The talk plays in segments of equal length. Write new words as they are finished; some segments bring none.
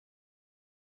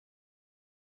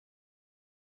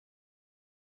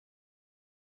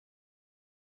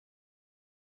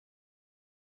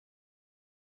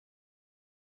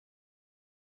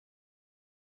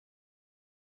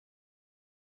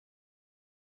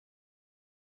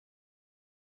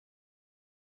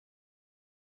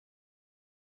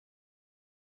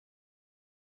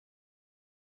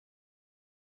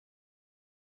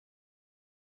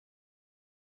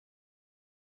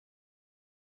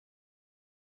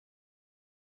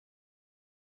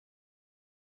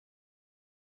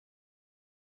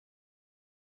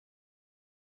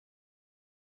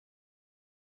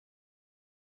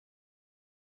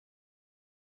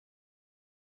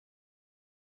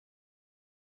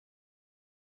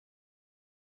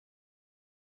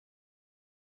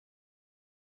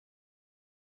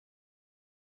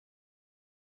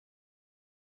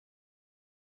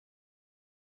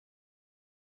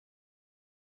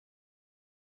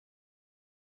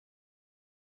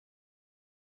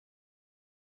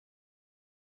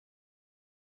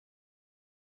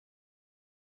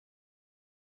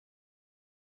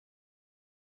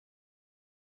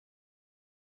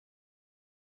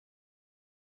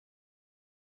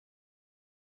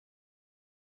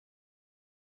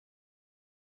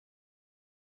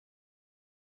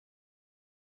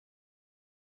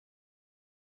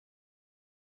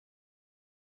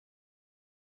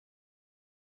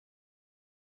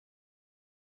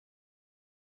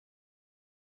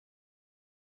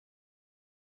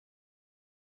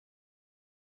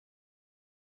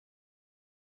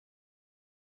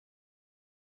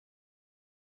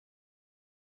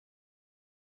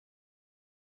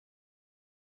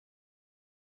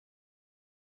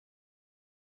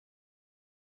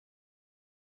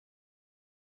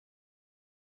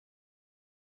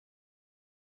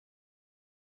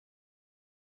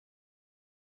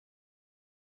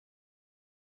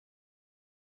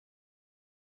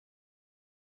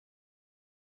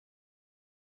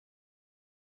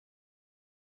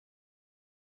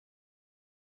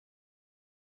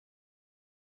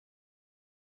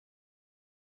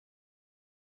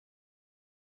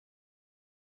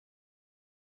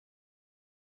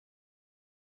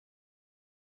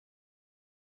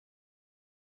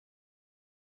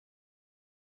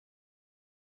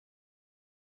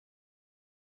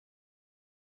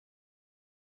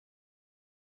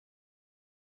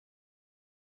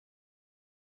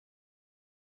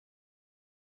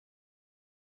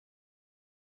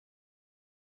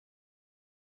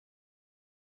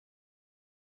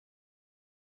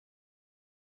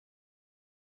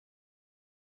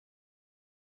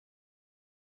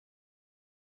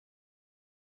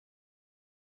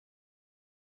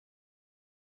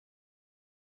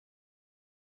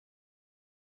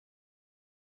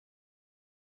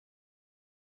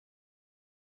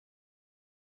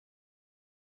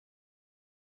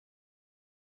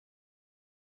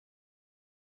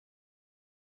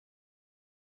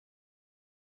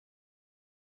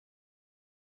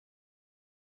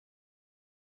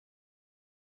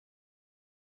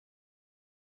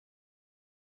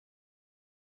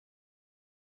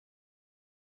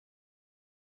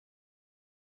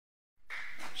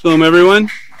Shalom, everyone.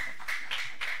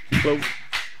 Well,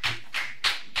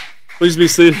 please be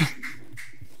seated.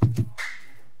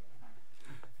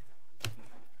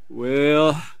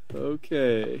 Well,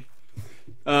 okay.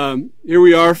 Here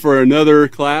we are for another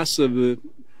class of the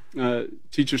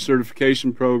Teacher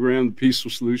Certification Program, the Peaceful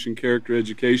Solution Character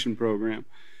Education Program.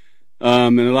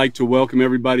 And I'd like to welcome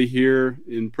everybody here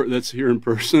that's here in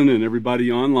person and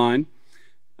everybody online.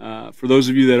 For those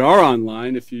of you that are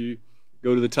online, if you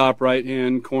go to the top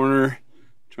right-hand corner, I'm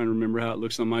trying to remember how it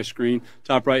looks on my screen,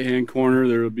 top right-hand corner,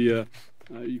 there will be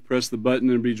you press the button,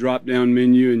 there will be a drop-down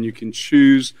menu, and you can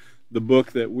choose the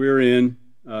book that we're in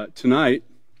tonight,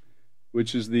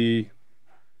 which is the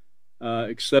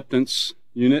acceptance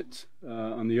unit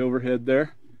on the overhead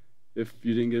there. If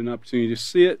you didn't get an opportunity to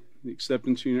see it, the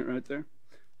acceptance unit right there.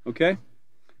 Okay?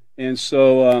 And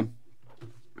so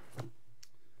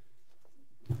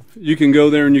you can go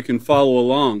there and you can follow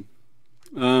along.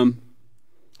 I'd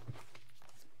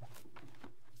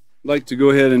like to go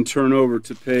ahead and turn over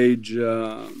to page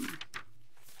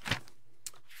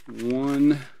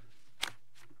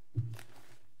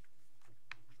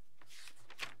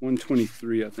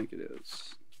 123, I think it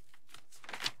is.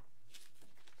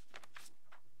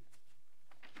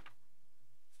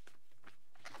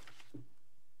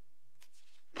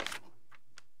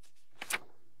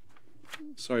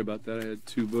 Sorry about that. I had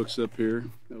two books up here.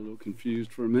 Got a little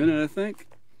confused for a minute, I think.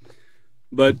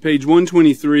 But page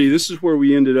 123, this is where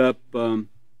we ended up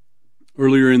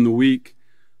earlier in the week.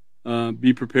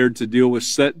 Be prepared to deal with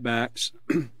setbacks.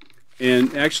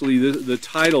 And actually, the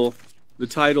title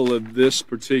of this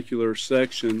particular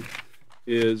section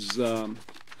is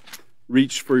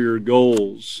 "Reach for Your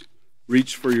Goals."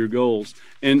 Reach for your goals.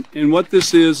 And what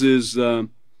this is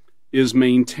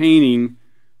maintaining.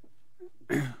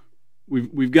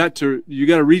 You got to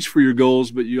reach for your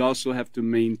goals, but you also have to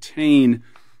maintain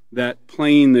that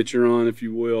plane that you're on, if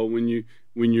you will, when you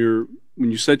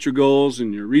set your goals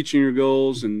and you're reaching your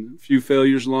goals and a few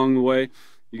failures along the way,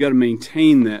 you got to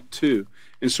maintain that too.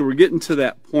 And so we're getting to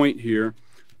that point here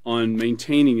on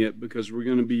maintaining it, because we're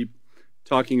going to be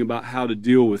talking about how to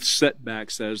deal with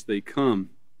setbacks as they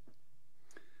come.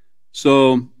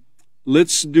 So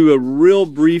let's do a real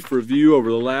brief review over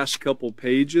the last couple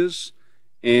pages.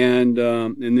 And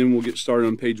then we'll get started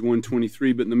on page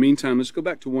 123. But in the meantime, let's go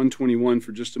back to 121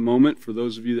 for just a moment for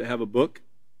those of you that have a book.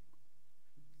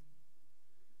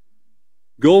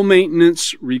 Goal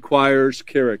maintenance requires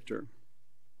character.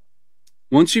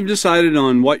 Once you've decided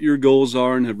on what your goals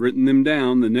are and have written them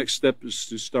down, the next step is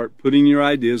to start putting your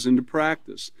ideas into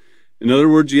practice. In other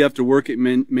words, you have to work at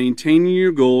maintaining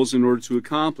your goals in order to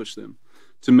accomplish them.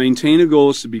 To maintain a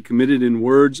goal is to be committed in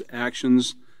words and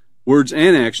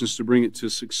actions to bring it to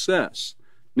success.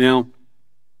 Now,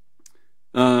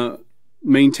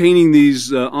 maintaining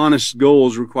these honest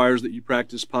goals requires that you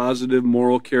practice positive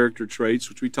moral character traits,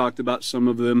 which we talked about some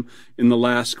of them in the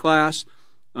last class.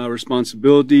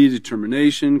 Responsibility,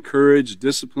 determination, courage,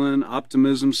 discipline,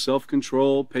 optimism,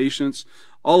 self-control, patience,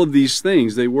 all of these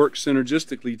things, they work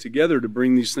synergistically together to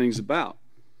bring these things about.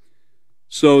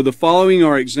 So the following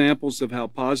are examples of how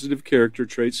positive character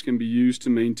traits can be used to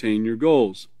maintain your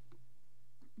goals.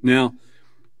 Now,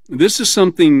 this is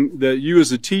something that you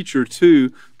as a teacher,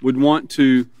 too, would want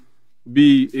to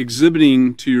be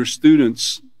exhibiting to your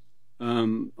students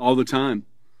all the time.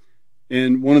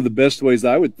 And one of the best ways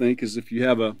I would think is if you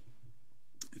have a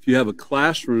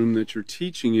classroom that you're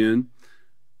teaching in,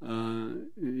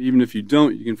 even if you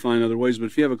don't, you can find other ways. But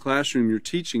if you have a classroom you're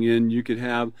teaching in, you could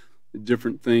have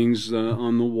different things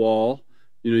on the wall.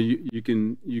 You know, you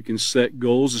can set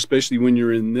goals, especially when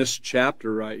you're in this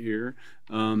chapter right here.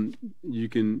 You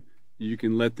can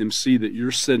let them see that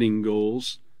you're setting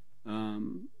goals.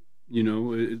 You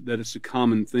know, that it's a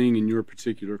common thing in your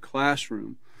particular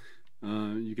classroom.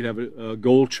 You could have a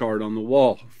goal chart on the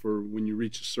wall for when you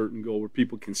reach a certain goal where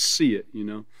people can see it. You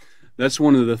know, that's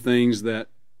one of the things that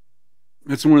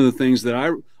I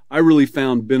really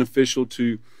found beneficial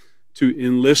to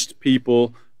enlist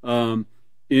people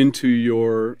into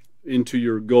your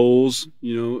goals,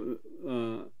 you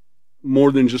know,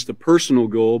 more than just a personal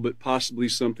goal, but possibly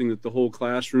something that the whole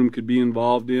classroom could be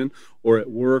involved in, or at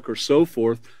work, or so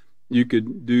forth. You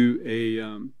could do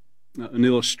an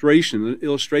illustration, an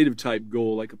illustrative type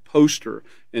goal, like a poster,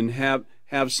 and have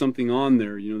something on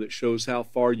there, you know, that shows how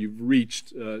far you've reached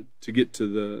to get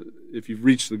to if you've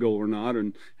reached the goal or not,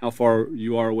 and how far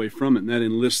you are away from it, and that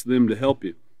enlists them to help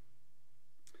you.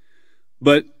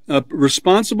 But a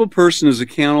responsible person is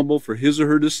accountable for his or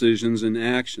her decisions and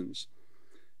actions.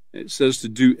 It says to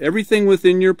do everything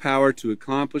within your power to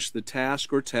accomplish the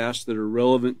task or tasks that are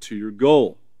relevant to your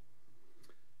goal.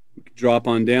 drop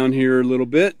on down here a little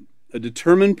bit. A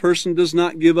determined person does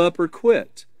not give up or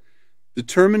quit.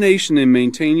 Determination in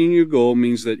maintaining your goal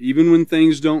means that even when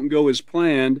things don't go as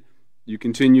planned, you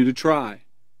continue to try.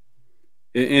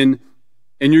 And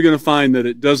you're going to find that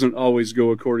it doesn't always go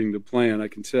according to plan, I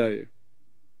can tell you.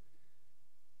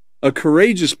 A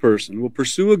courageous person will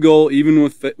pursue a goal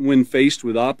even when faced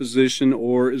with opposition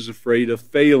or is afraid of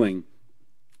failing.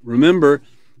 Remember,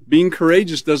 being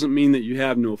courageous doesn't mean that you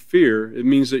have no fear. It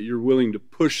means that you're willing to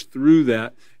push through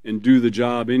that and do the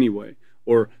job anyway,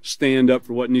 or stand up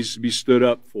for what needs to be stood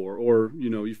up for, or,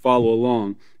 you follow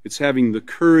along. It's having the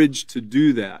courage to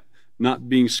do that, not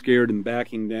being scared and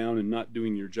backing down and not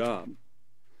doing your job.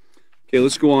 Okay,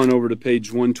 let's go on over to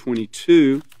page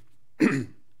 122.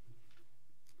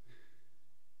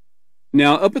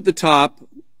 Now, up at the top,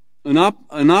 an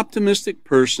optimistic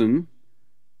person,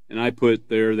 and I put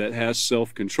there that has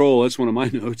self-control, that's one of my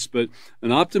notes, but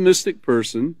an optimistic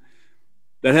person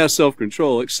that has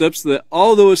self-control accepts that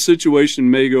although a situation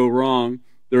may go wrong,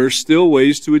 there are still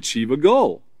ways to achieve a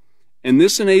goal. And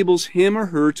this enables him or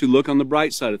her to look on the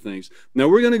bright side of things. Now,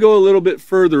 we're going to go a little bit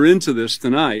further into this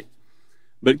tonight,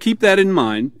 but keep that in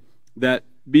mind, that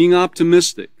being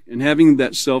optimistic and having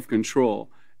that self-control,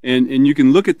 and you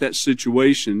can look at that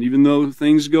situation, even though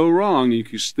things go wrong, you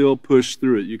can still push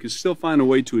through it. You can still find a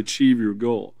way to achieve your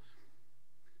goal.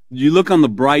 You look on the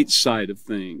bright side of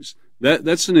things.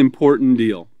 That's an important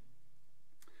deal.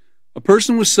 A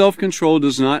person with self-control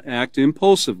does not act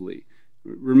impulsively.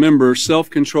 Remember,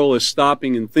 self-control is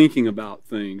stopping and thinking about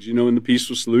things. In the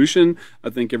Peaceful Solution, I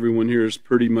think everyone here has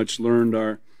pretty much learned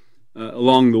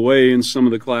along the way in some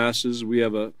of the classes, we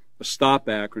have a STOP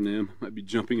acronym. I might be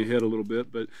jumping ahead a little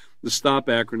bit, but the STOP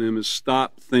acronym is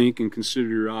stop, think, and consider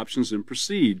your options and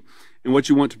proceed. And what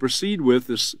you want to proceed with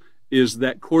is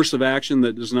that course of action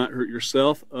that does not hurt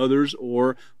yourself, others,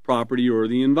 or property or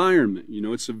the environment.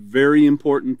 It's a very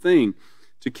important thing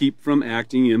to keep from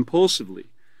acting impulsively.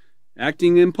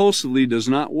 Acting impulsively does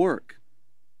not work.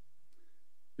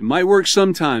 It might work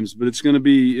sometimes, but it's going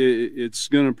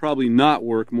to probably not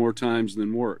work more times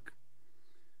than work.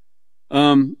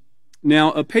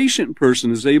 Now, a patient person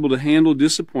is able to handle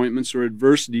disappointments or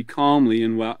adversity calmly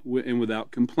and without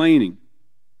complaining.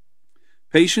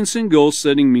 Patience in goal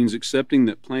setting means accepting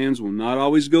that plans will not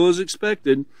always go as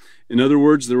expected. In other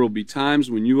words, there will be times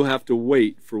when you will have to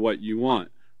wait for what you want.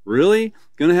 Really?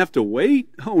 Going to have to wait?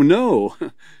 Oh, no.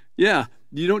 Yeah,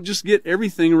 you don't just get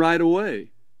everything right away.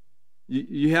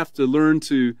 You have to learn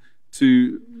to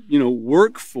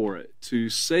work for it, to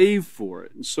save for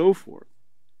it, and so forth.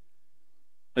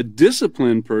 A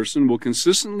disciplined person will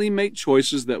consistently make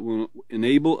choices that will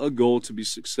enable a goal to be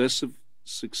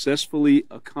successfully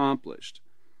accomplished.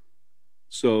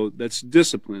 So that's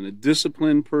discipline, a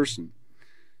disciplined person.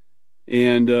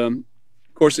 And, of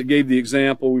course, it gave the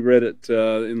example. We read it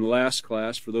in the last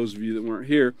class for those of you that weren't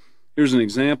here. Here's an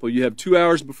example. You have 2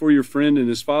 hours before your friend and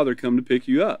his father come to pick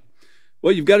you up.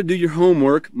 Well, you've got to do your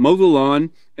homework, mow the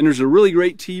lawn, and there's a really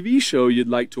great TV show you'd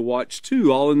like to watch,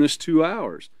 too, all in this 2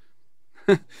 hours.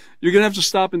 You're going to have to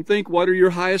stop and think, what are your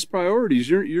highest priorities?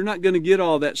 You're not going to get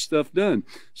all that stuff done.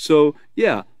 So,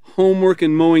 yeah, homework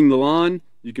and mowing the lawn,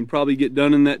 you can probably get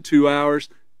done in that 2 hours.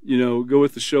 Go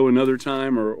with the show another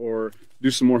time or do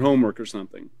some more homework or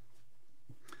something.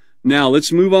 Now,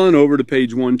 let's move on over to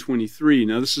page 123.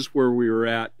 Now, this is where we were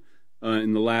at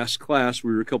in the last class.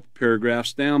 We were a couple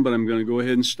paragraphs down, but I'm going to go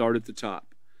ahead and start at the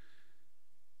top.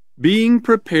 Being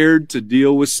prepared to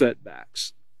deal with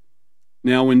setbacks.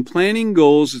 Now, when planning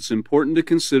goals, it's important to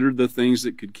consider the things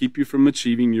that could keep you from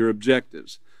achieving your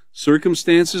objectives.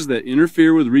 Circumstances that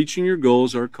interfere with reaching your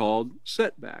goals are called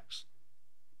setbacks.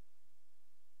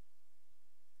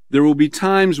 There will be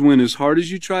times when, as hard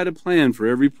as you try to plan for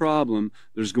every problem,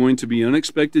 there's going to be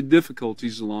unexpected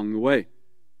difficulties along the way.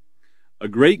 A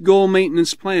great goal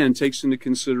maintenance plan takes into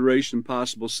consideration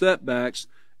possible setbacks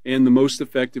and the most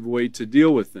effective way to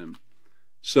deal with them.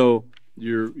 So,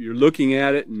 you're looking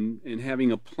at it and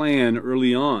having a plan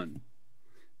early on,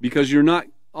 because you're not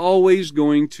always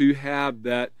going to have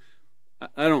that.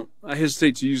 I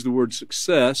hesitate to use the word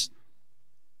success.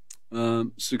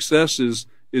 Success is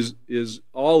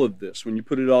all of this when you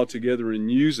put it all together and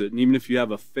use it. And even if you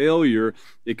have a failure,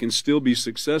 it can still be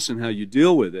success in how you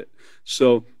deal with it.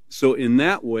 So in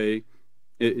that way,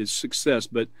 it's success.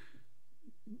 But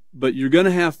you're going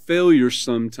to have failure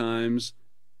sometimes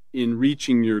in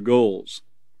reaching your goals.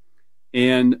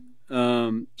 And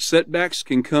setbacks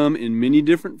can come in many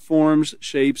different forms,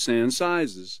 shapes, and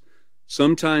sizes.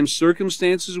 Sometimes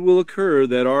circumstances will occur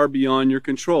that are beyond your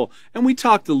control. And we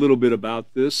talked a little bit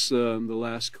about this in the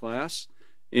last class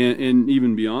and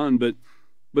even beyond.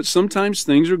 But sometimes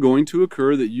things are going to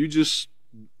occur that you just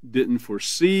didn't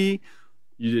foresee,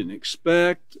 you didn't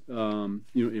expect.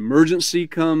 Emergency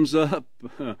comes up,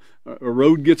 a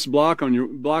road gets blocked on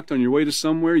your way to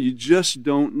somewhere. You just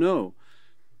don't know.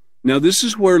 Now, this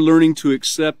is where learning to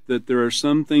accept that there are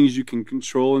some things you can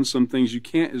control and some things you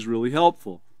can't is really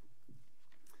helpful.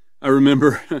 I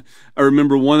remember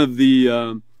one of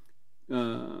the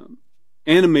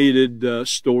animated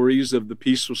stories of the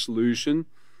Peaceful Solution.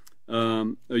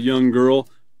 A young girl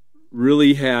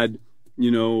really had,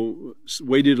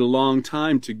 waited a long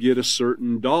time to get a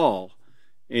certain doll,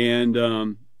 and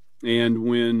when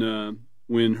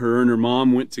her and her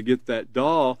mom went to get that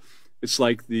doll, it's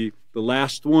like the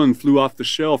last one flew off the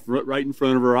shelf right in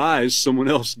front of her eyes. Someone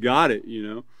else got it,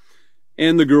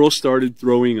 and the girl started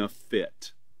throwing a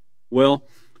fit. Well,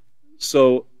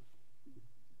 so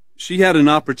she had an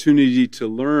opportunity to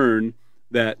learn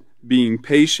that being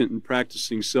patient and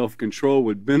practicing self-control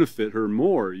would benefit her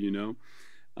more, and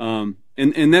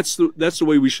that's the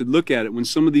way we should look at it. When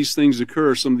some of these things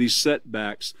occur, some of these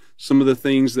setbacks, some of the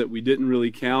things that we didn't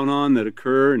really count on that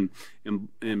occur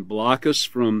and block us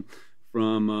from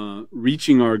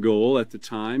reaching our goal at the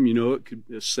time, it could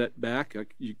be a setback.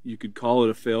 You could call it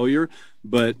a failure,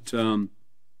 but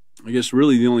I guess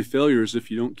really the only failure is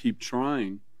if you don't keep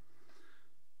trying.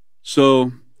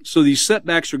 So these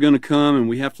setbacks are going to come, and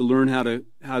we have to learn how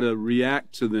to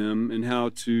react to them and how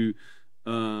to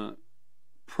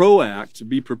proact, to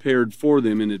be prepared for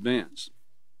them in advance.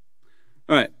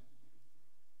 All right.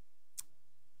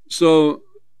 So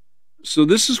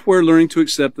this is where learning to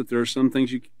accept that there are some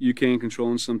things you can control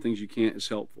and some things you can't is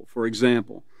helpful. For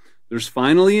example, there's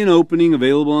finally an opening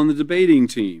available on the debating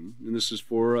team, and this is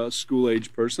for a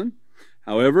school-age person.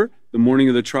 However, the morning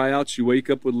of the tryouts, you wake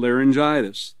up with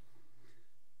laryngitis.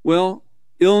 Well,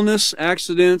 illness,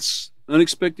 accidents,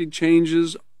 unexpected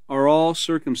changes are all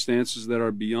circumstances that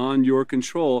are beyond your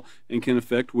control and can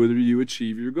affect whether you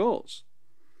achieve your goals.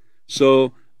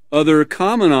 So, other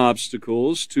common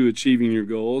obstacles to achieving your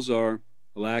goals are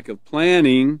a lack of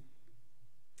planning,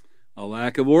 a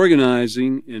lack of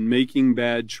organizing, and making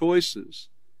bad choices.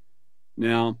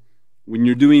 Now, when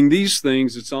you're doing these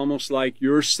things, it's almost like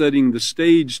you're setting the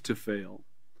stage to fail.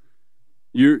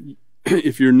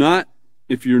 If you're not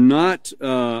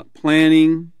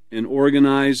planning and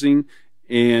organizing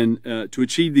and to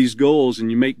achieve these goals, and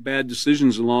you make bad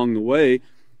decisions along the way,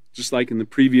 just like in the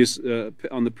previous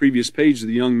on the previous page,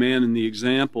 the young man in the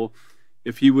example,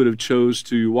 if he would have chose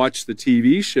to watch the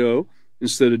TV show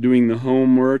instead of doing the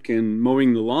homework and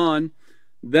mowing the lawn,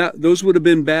 those would have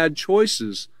been bad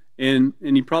choices, and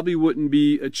he probably wouldn't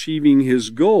be achieving his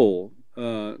goal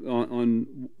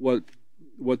on what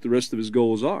the rest of his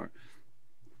goals are.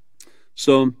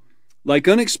 So, like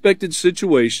unexpected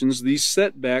situations, these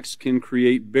setbacks can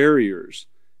create barriers,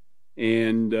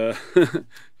 and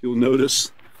you'll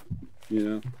notice.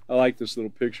 I like this little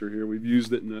picture here. We've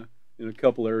used it in a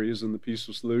couple areas in the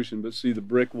Peaceful Solution, but see the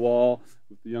brick wall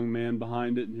with the young man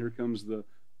behind it, and here comes the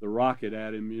rocket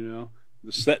at him,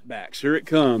 the setbacks. Here it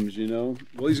comes, Well,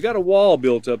 he's got a wall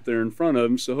built up there in front of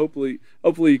him, so hopefully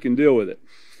you can deal with it.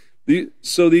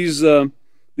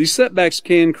 These setbacks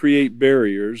can create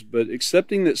barriers, but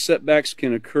accepting that setbacks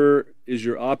can occur is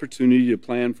your opportunity to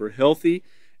plan for healthy,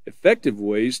 effective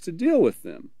ways to deal with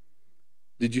them.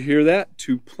 Did you hear that?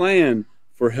 To plan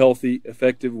for healthy,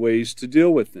 effective ways to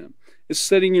deal with them. It's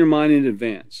setting your mind in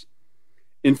advance.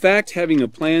 In fact, having a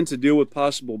plan to deal with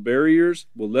possible barriers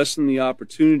will lessen the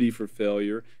opportunity for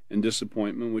failure and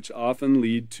disappointment, which often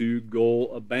lead to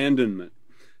goal abandonment.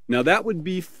 Now, that would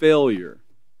be failure.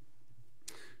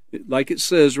 Like it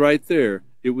says right there,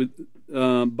 it would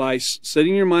by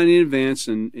setting your mind in advance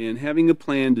and having a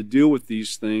plan to deal with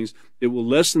these things, it will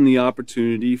lessen the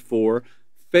opportunity for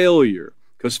failure.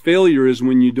 Because failure is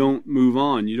when you don't move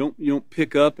on. You don't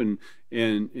pick up and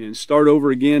start over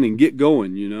again and get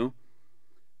going,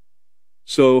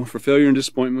 So for failure and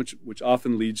disappointment, which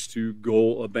often leads to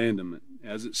goal abandonment,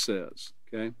 as it says.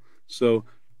 Okay, so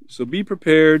be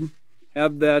prepared.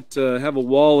 Have a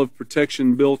wall of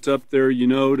protection built up there,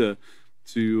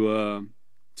 to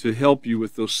help you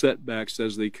with those setbacks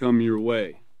as they come your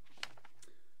way.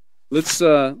 Let's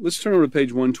turn over to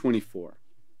page 124.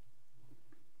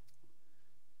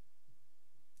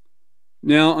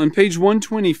 Now, on page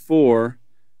 124,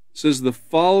 it says the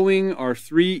following are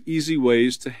 3 easy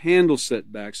ways to handle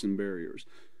setbacks and barriers.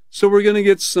 So we're going to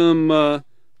get some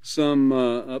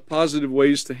positive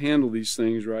ways to handle these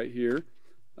things right here.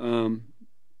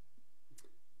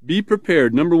 Be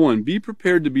prepared. Number 1, be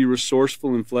prepared to be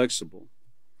resourceful and flexible.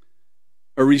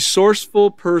 A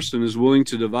resourceful person is willing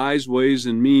to devise ways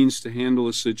and means to handle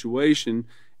a situation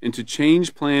and to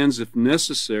change plans if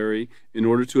necessary in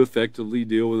order to effectively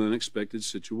deal with unexpected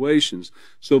situations.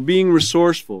 So being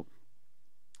resourceful,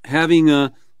 having,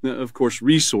 of course,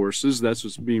 resources, that's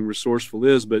what being resourceful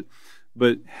is, but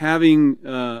having,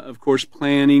 of course,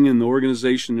 planning and the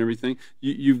organization and everything,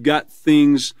 you've got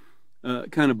things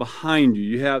kind of behind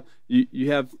you.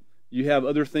 You have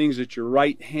other things at your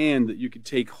right hand that you could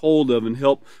take hold of and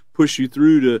help push you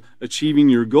through to achieving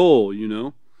your goal, you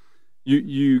know.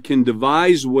 You can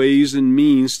devise ways and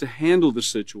means to handle the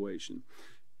situation,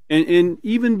 and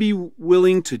even be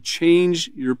willing to change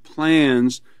your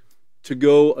plans to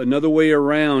go another way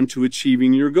around to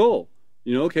achieving your goal.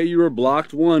 You know, okay, you were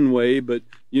blocked one way, but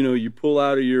you know, you pull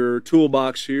out of your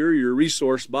toolbox here, your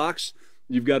resource box,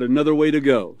 you've got another way to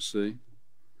go, see?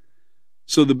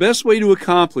 So the best way to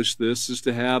accomplish this is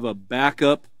to have a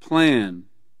backup plan.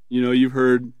 You know, you've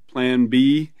heard plan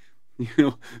B. You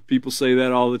know, people say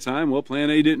that all the time. Well,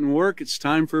 plan A didn't work. It's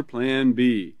time for plan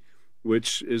B,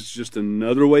 which is just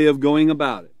another way of going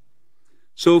about it.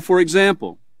 So, for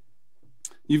example,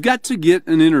 you've got to get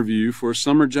an interview for a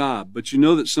summer job, but you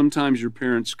know that sometimes your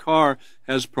parents' car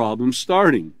has problems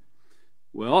starting.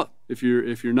 Well, if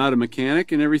you're not a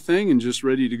mechanic and everything and just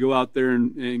ready to go out there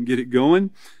and get it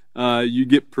going, you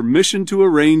get permission to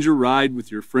arrange a ride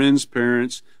with your friend's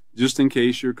parents just in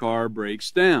case your car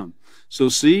breaks down. So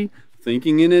see,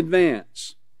 thinking in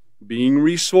advance, being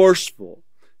resourceful,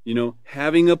 you know,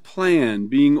 having a plan,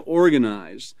 being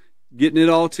organized, getting it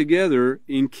all together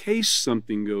in case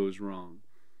something goes wrong.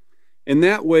 And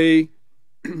that way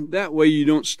you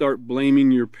don't start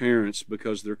blaming your parents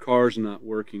because their car's not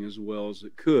working as well as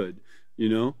it could, you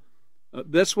know.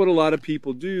 That's what a lot of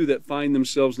people do that find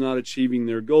themselves not achieving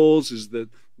their goals, is that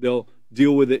they'll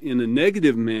deal with it in a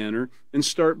negative manner and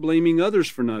start blaming others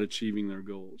for not achieving their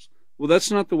goals. Well,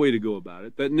 that's not the way to go about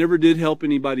it. That never did help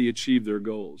anybody achieve their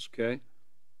goals, okay?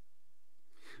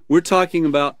 We're talking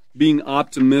about being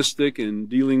optimistic and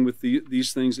dealing with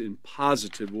these things in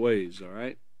positive ways, all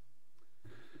right?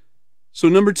 So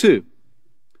number 2,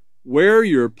 wear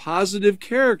your positive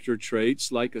character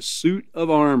traits like a suit of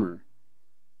armor.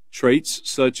 Traits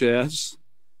such as,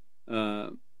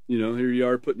 you know, here you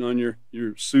are putting on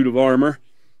your suit of armor.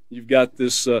 You've got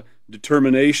this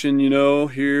determination, you know,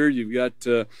 here. You've got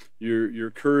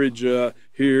your courage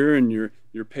here, and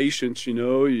your patience, you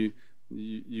know.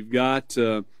 You've got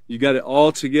it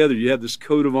all together. You have this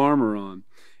coat of armor on,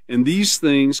 and these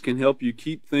things can help you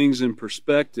keep things in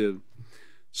perspective.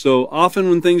 So often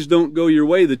when things don't go your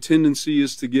way, the tendency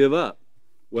is to give up.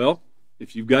 Well,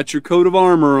 if you've got your coat of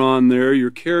armor on there,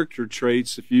 your character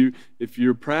traits, if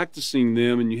you're practicing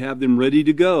them and you have them ready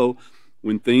to go,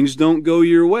 when things don't go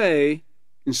your way,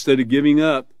 instead of giving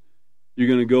up, you're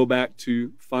going to go back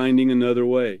to finding another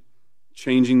way,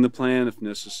 changing the plan if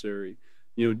necessary,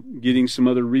 you know, getting some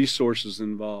other resources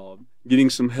involved, getting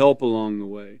some help along the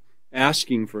way,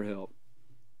 asking for help.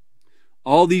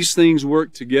 All these things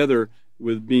work together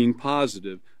with being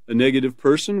positive. A negative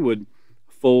person would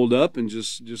fold up and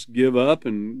just give up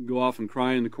and go off and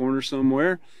cry in the corner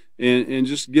somewhere and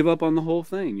just give up on the whole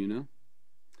thing, you know.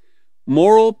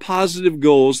 Moral, positive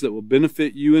goals that will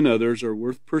benefit you and others are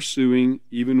worth pursuing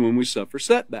even when we suffer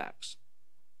setbacks.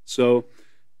 So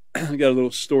I got a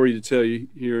little story to tell you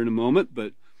here in a moment,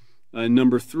 but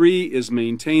number 3 is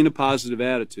maintain a positive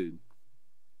attitude.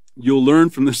 You'll learn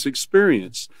from this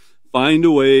experience. Find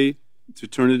a way to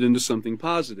turn it into something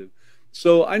positive.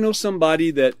 So I know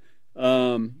somebody that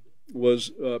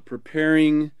was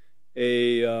preparing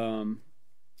a,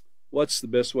 what's the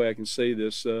best way I can say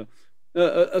this,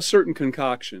 a certain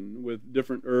concoction with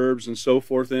different herbs and so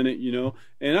forth in it, you know,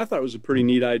 and I thought it was a pretty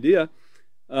neat idea,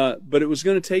 but it was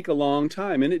going to take a long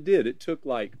time, and it did. It took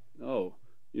like,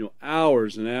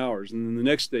 hours and hours, and then the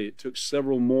next day it took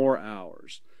several more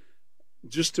hours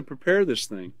just to prepare this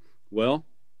thing. Well,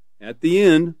 at the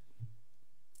end,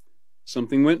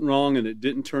 something went wrong and it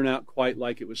didn't turn out quite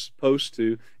like it was supposed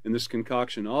to, and this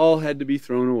concoction all had to be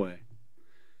thrown away.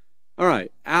 All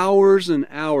right, hours and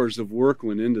hours of work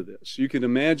went into this. You can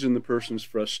imagine the person's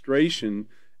frustration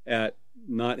at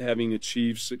not having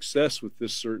achieved success with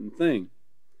this certain thing.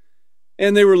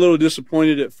 And they were a little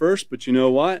disappointed at first, but you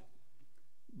know what?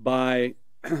 By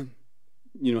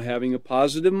having a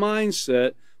positive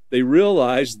mindset, they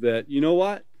realized that, you know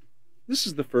what? This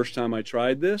is the first time I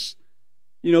tried this.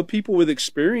 You know, people with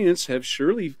experience have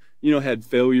surely, had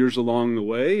failures along the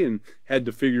way and had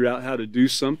to figure out how to do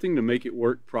something to make it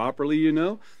work properly, you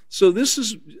know. So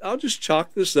I'll just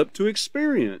chalk this up to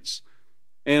experience,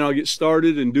 and I'll get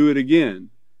started and do it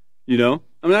again, you know.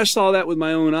 I mean, I saw that with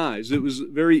my own eyes. It was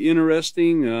very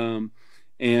interesting,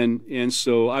 And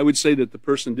so I would say that the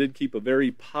person did keep a very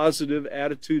positive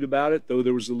attitude about it, though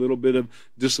there was a little bit of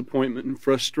disappointment and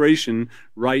frustration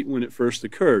right when it first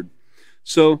occurred.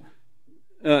 So,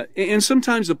 and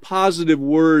sometimes a positive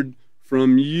word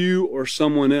from you or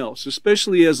someone else,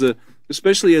 especially as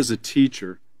a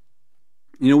teacher.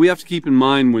 You know, we have to keep in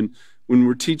mind when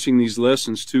we're teaching these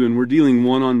lessons too, and we're dealing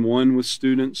one-on-one with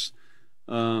students,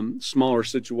 smaller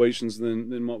situations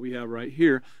than what we have right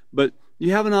here, but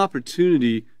you have an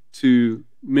opportunity to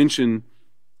mention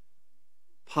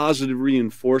positive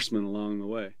reinforcement along the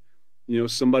way. You know,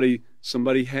 somebody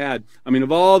had, I mean,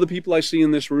 of all the people I see in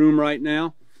this room right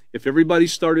now, if everybody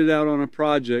started out on a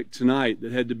project tonight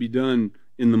that had to be done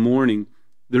in the morning,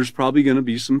 there's probably going to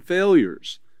be some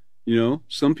failures. You know,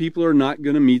 some people are not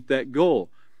going to meet that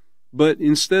goal. But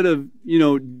instead of, you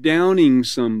know, downing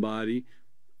somebody,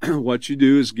 what you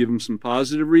do is give them some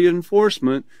positive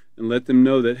reinforcement and let them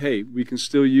know that, hey, we can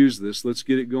still use this. Let's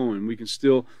get it going. We can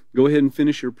still go ahead and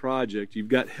finish your project. You've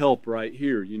got help right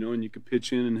here, you know, and you can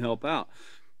pitch in and help out.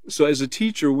 So as a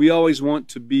teacher, we always want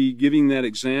to be giving that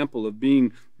example of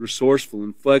being resourceful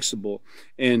and flexible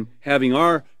and having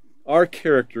our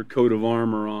character coat of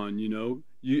armor on, you know,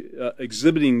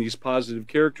 exhibiting these positive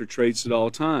character traits at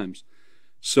all times,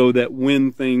 so that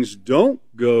when things don't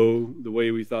go the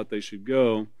way we thought they should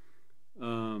go,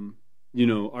 you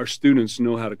know, our students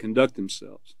know how to conduct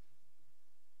themselves.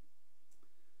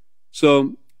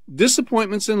 So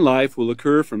disappointments in life will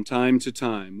occur from time to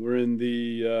time. We're in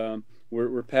the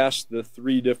we're past the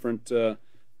 3 different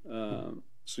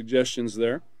suggestions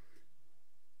there.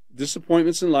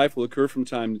 Disappointments in life will occur from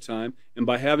time to time, and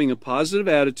by having a positive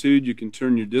attitude, you can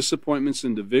turn your disappointments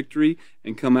into victory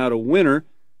and come out a winner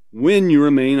when you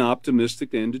remain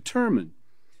optimistic and determined.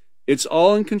 It's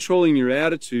all in controlling your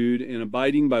attitude and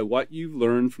abiding by what you've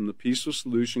learned from the Peaceful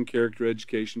Solution Character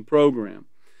Education Program.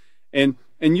 And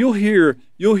you'll hear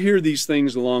these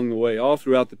things along the way, all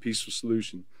throughout the Peaceful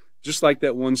Solution, just like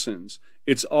that one sentence.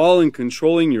 It's all in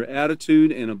controlling your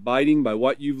attitude and abiding by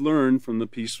what you've learned from the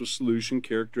Peaceful Solution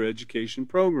Character Education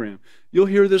Program. You'll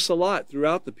hear this a lot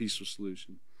throughout the Peaceful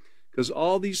Solution, because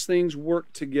all these things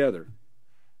work together.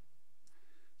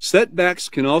 Setbacks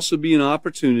can also be an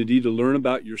opportunity to learn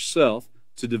about yourself,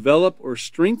 to develop or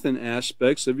strengthen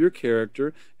aspects of your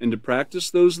character, and to practice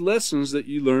those lessons that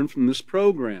you learn from this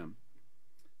program.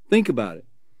 Think about it.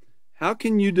 How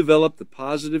can you develop the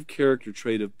positive character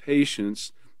trait of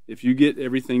patience if you get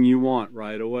everything you want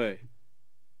right away?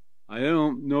 I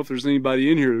don't know if there's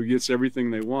anybody in here who gets everything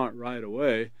they want right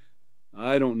away.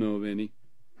 I don't know of any.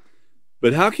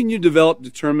 But how can you develop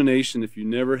determination if you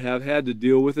never have had to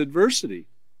deal with adversity?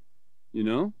 You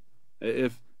know,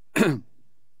 if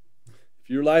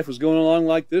your life was going along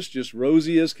like this, just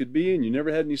rosy as could be, and you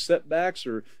never had any setbacks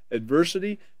or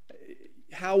adversity,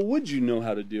 how would you know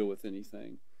how to deal with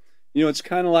anything? You know, it's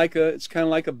kind of like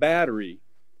a battery.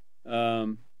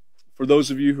 For those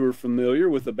of you who are familiar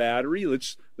with a battery,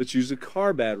 let's use a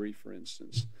car battery, for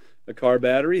instance. A car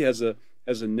battery has a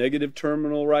negative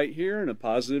terminal right here and a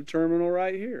positive terminal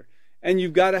right here, and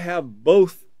you've got to have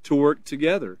both to work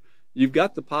together. You've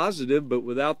got the positive, but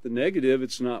without the negative,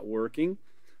 it's not working.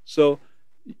 So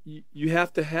you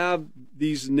have to have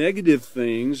these negative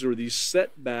things or these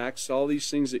setbacks, all these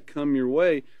things that come your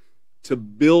way, to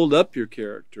build up your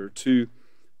character,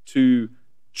 to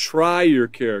try your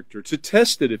character, to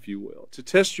test it, if you will, to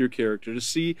test your character, to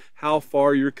see how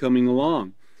far you're coming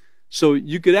along. So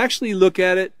you could actually look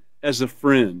at it as a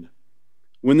friend.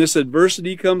 When this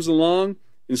adversity comes along,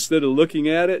 instead of looking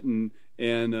at it and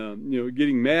you know,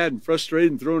 getting mad and frustrated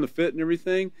and throwing a fit and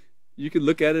everything, you could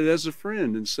look at it as a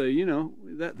friend and say, you know,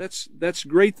 that's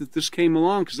great that this came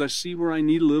along, because I see where I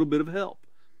need a little bit of help.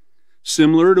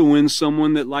 Similar to when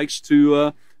someone that likes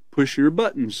to push your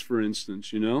buttons, for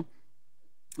instance, you know,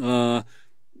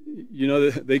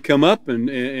 they come up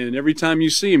and every time you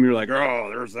see them, you're like, oh,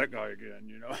 there's that guy again,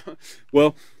 you know.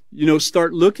 Well, you know,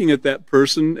 start looking at that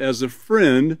person as a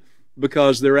friend,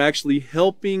 because they're actually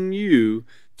helping you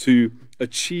to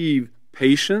achieve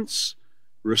patience,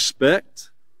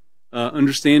 respect,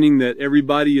 understanding that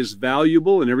everybody is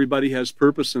valuable and everybody has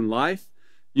purpose in life,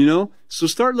 you know. So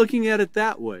start looking at it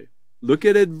that way. Look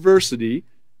at adversity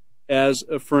as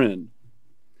a friend.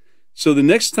 So the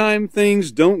next time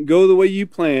things don't go the way you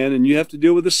plan and you have to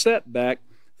deal with a setback,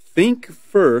 think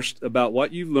first about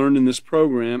what you've learned in this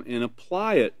program and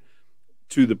apply it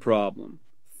to the problem.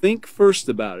 Think first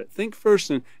about it. Think first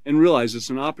and realize it's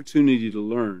an opportunity to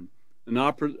learn, an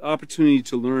opportunity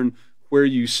to learn where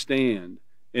you stand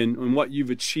and what you've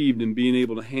achieved in being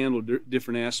able to handle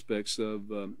different aspects of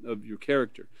your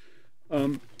character.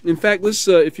 In fact, let's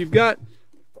if you've got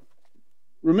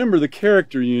remember the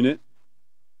character unit.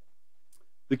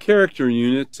 The character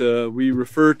unit, we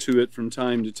refer to it from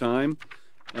time to time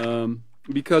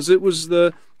because it was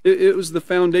the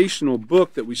foundational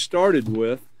book that we started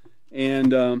with,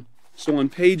 and so on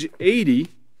page 80,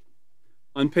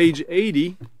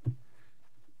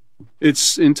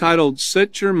 it's entitled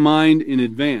 "Set Your Mind in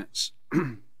Advance."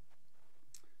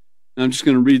 I'm just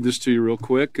going to read this to you real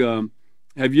quick.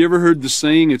 Have you ever heard the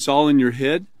saying, "It's all in your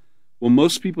head"? Well,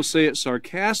 most people say it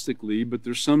sarcastically, but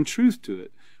there's some truth to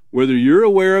it. Whether you're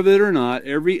aware of it or not,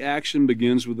 every action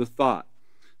begins with a thought.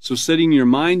 So setting your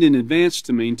mind in advance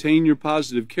to maintain your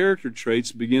positive character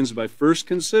traits begins by first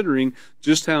considering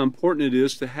just how important it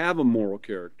is to have a moral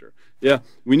character. Yeah,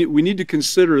 we need to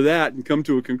consider that and come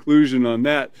to a conclusion on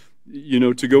that,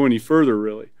 to go any further,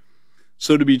 really.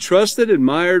 So to be trusted,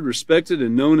 admired, respected,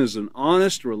 and known as an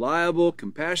honest, reliable,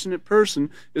 compassionate person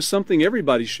is something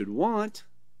everybody should want.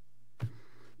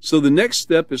 So the next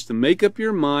step is to make up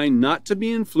your mind not to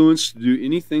be influenced to do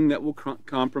anything that will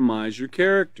compromise your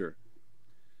character.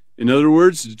 In other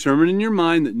words, determine in your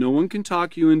mind that no one can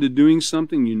talk you into doing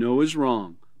something you know is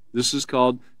wrong. This is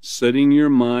called setting your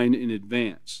mind in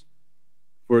advance.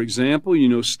 For example,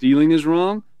 stealing is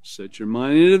wrong. Set your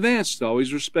mind in advance to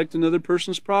always respect another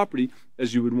person's property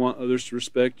as you would want others to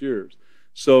respect yours.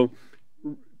 So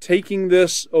taking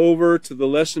this over to the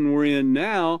lesson we're in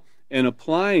now and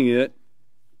applying it,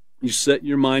 you set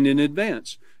your mind in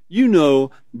advance. You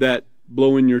know that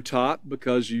blowing your top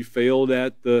because you failed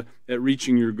at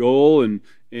reaching your goal and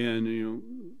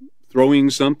throwing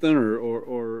something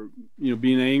or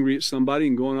being angry at somebody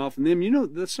and going off on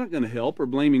them, that's not going to help, or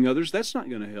blaming others, that's not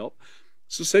going to help.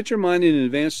 So set your mind in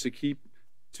advance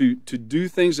to do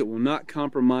things that will not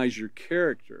compromise your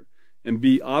character and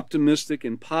be optimistic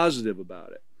and positive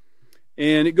about it.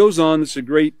 And it goes on. It's a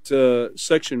great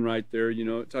section right there.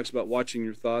 It talks about watching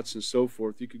your thoughts and so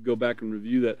forth. You could go back and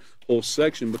review that whole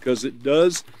section because it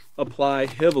does apply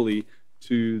heavily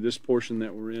to this portion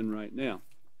that we're in right now.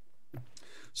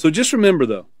 So just remember,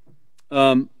 though,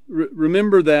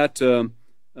 remember that, and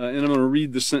I'm going to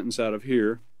read the sentence out of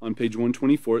here on page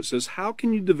 124. It says, "How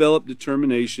can you develop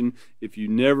determination if you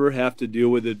never have to deal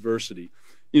with adversity?"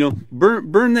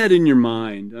 Burn that in your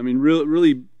mind. I mean,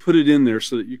 really put it in there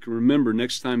so that you can remember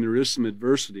next time there is some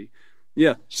adversity.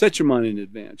 Yeah, set your mind in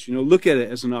advance. Look at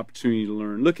it as an opportunity to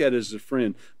learn. Look at it as a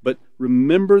friend. But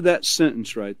remember that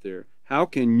sentence right there. How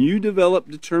can you develop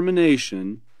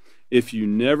determination if you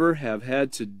never have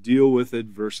had to deal with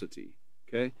adversity?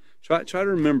 Okay? Try to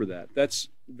remember that. That's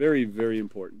very, very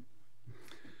important.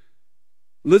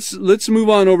 Let's move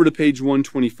on over to page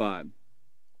 125.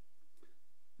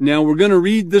 Now we're going to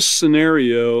read this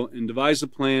scenario and devise a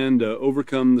plan to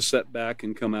overcome the setback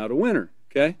and come out a winner,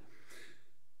 okay?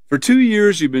 For 2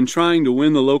 years you've been trying to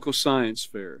win the local science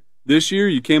fair. This year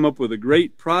you came up with a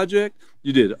great project.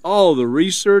 You did all the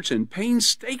research and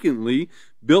painstakingly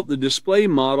built the display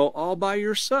model all by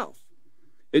yourself.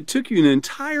 It took you an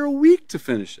entire week to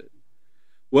finish it.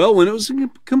 Well, when it was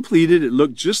completed, it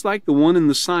looked just like the one in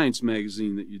the science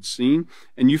magazine that you'd seen,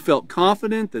 and you felt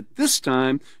confident that this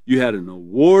time you had an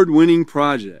award-winning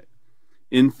project.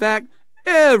 In fact,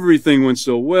 everything went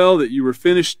so well that you were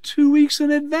finished 2 weeks in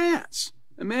advance.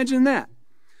 Imagine that.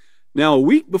 Now, a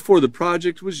week before the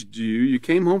project was due, you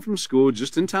came home from school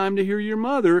just in time to hear your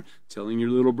mother telling your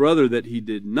little brother that he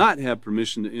did not have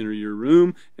permission to enter your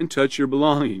room and touch your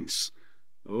belongings.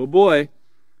 Oh boy.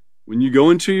 When you go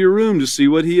into your room to see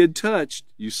what he had touched,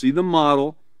 you see the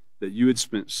model that you had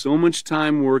spent so much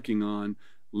time working on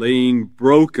laying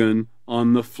broken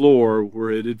on the floor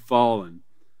where it had fallen.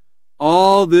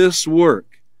 All this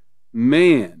work.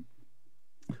 Man.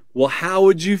 Well, how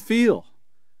would you feel?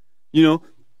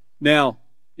 Now,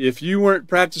 if you weren't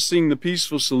practicing the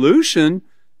peaceful solution,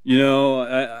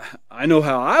 I know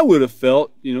how I would have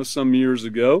felt, some years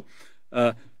ago.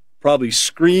 Probably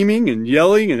screaming and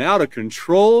yelling and out of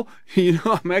control.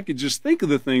 I could just think of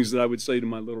the things that I would say to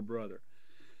my little brother.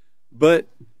 But,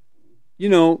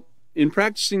 in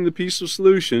practicing the peaceful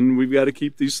solution, we've got to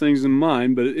keep these things in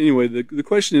mind. But anyway, the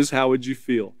question is, how would you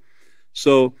feel?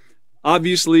 So,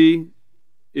 obviously,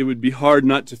 it would be hard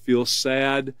not to feel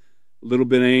sad, a little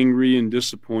bit angry and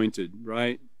disappointed,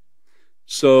 right?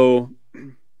 So,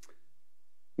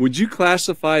 would you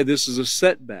classify this as a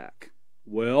setback?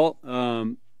 Well,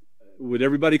 would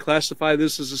everybody classify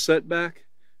this as a setback?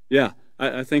 Yeah,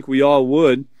 I think we all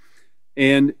would.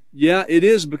 And yeah, it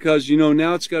is because,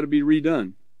 now it's got to be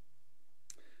redone.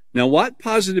 Now, what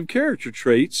positive character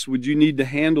traits would you need to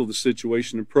handle the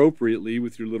situation appropriately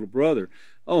with your little brother?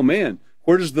 Oh man,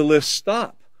 where does the list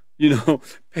stop?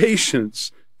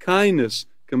 Patience, kindness,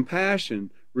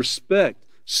 compassion, respect,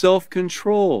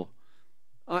 self-control.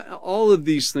 All of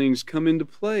these things come into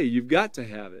play. You've got to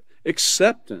have it.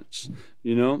 Acceptance,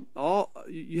 you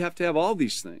have to have all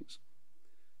these things.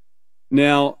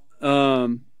 Now,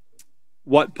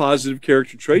 what positive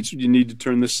character traits would you need to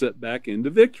turn this setback into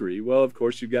victory? Well, of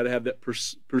course, you've got to have that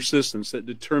persistence, that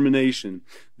determination,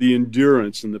 the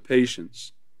endurance, and the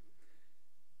patience.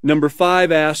 Number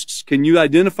 5 asks, can you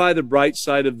identify the bright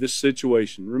side of this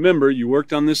situation? Remember, you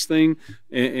worked on this thing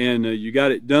and you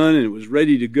got it done and it was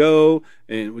ready to go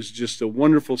and it was just a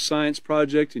wonderful science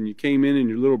project, and you came in and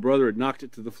your little brother had knocked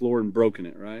it to the floor and broken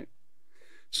it, right?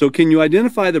 So can you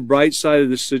identify the bright side of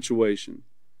this situation?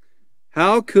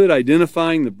 How could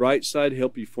identifying the bright side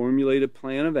help you formulate a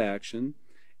plan of action?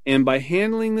 And by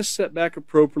handling the setback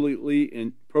appropriately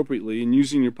and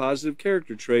using your positive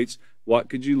character traits, what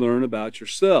could you learn about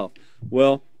yourself?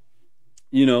 Well,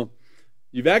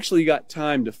 you've actually got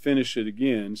time to finish it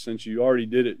again, since you already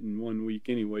did it in 1 week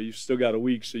anyway. You've still got a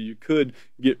week, so you could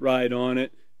get right on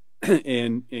it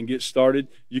and get started.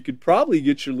 You could probably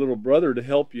get your little brother to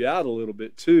help you out a little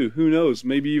bit too. Who knows?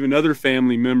 Maybe even other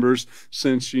family members,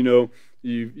 since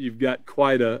you've got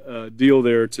quite a deal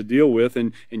there to deal with,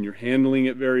 and you're handling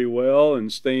it very well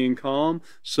and staying calm.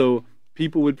 So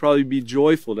people would probably be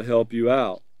joyful to help you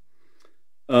out.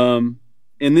 And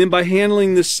then by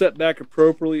handling this setback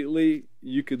appropriately,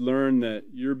 you could learn that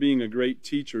you're being a great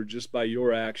teacher just by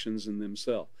your actions in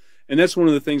themselves. And that's one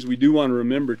of the things we do want to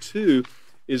remember too,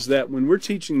 is that when we're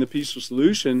teaching the peaceful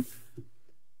solution,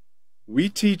 we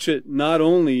teach it not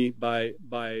only by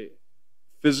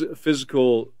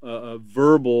physical,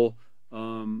 verbal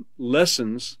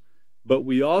lessons, but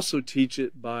we also teach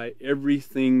it by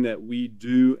everything that we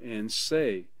do and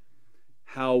say,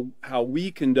 how we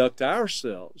conduct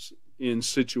ourselves in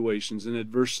situations, in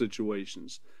adverse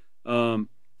situations.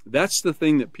 That's the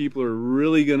thing that people are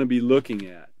really going to be looking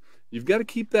at. You've got to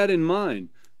keep that in mind,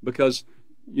 because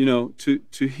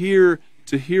to hear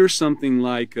something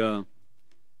like, oh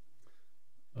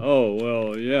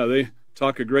well, yeah, they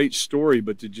talk a great story,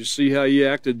 but did you see how you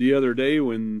acted the other day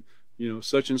when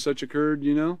such and such occurred?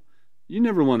 You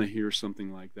never want to hear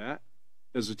something like that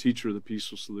as a teacher of the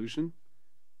peaceful solution.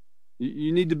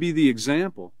 You need to be the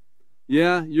example.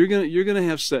 Yeah, you're gonna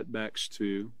have setbacks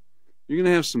too. You're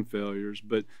gonna have some failures,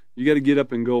 but you got to get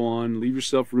up and go on. Leave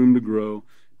yourself room to grow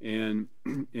and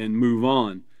move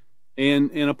on,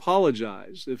 and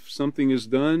apologize if something is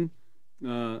done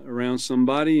around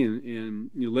somebody, and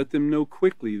you let them know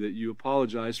quickly that you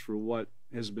apologize for what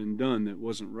has been done that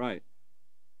wasn't right.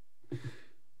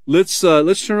 Let's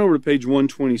turn over to page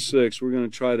 126. We're going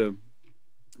to try to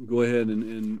go ahead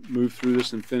and move through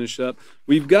this and finish up.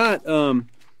 We've got, on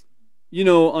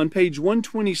page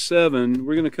 127,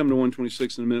 we're going to come to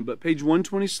 126 in a minute, but page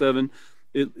 127,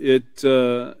 in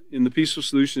the peaceful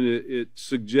solution, it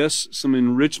suggests some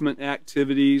enrichment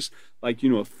activities, like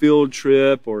a field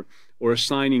trip, or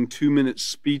assigning 2-minute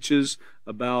speeches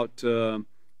about a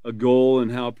goal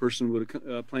and how a person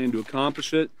would plan to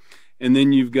accomplish it. And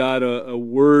then you've got a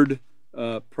word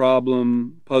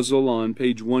problem puzzle on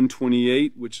page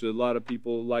 128, which a lot of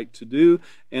people like to do,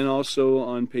 and also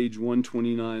on page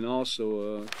 129,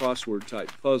 also a crossword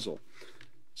type puzzle.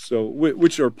 So,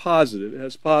 which are positive. It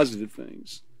has positive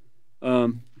things.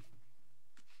 Let's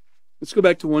go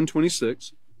back to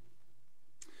 126.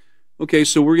 Okay,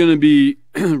 so we're going to be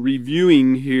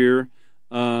reviewing here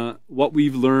what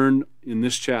we've learned in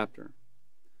this chapter.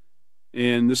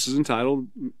 And this is entitled,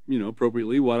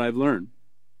 appropriately, What I've Learned.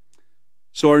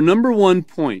 So our number 1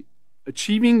 point,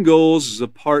 achieving goals is a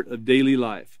part of daily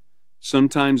life.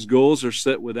 Sometimes goals are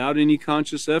set without any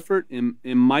conscious effort and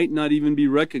might not even be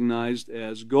recognized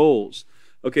as goals.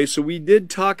 Okay, so we did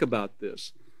talk about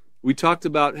this. We talked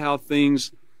about how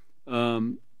things,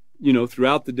 throughout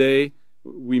the day,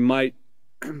 we might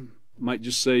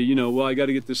just say, well, I got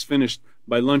to get this finished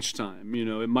by lunchtime.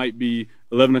 It might be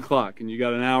 11 o'clock and you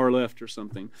got an hour left or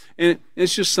something. And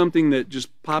it's just something that just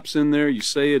pops in there. You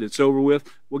say it, it's over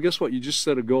with. Well, guess what? You just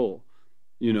set a goal.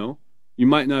 You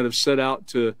might not have set out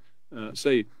to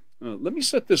say, let me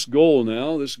set this goal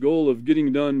now, this goal of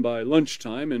getting done by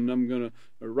lunchtime, and I'm going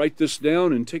to write this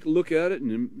down and take a look at it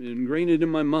and ingrain it in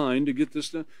my mind to get this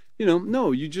done.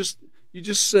 No, you just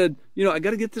said, I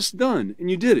got to get this done, and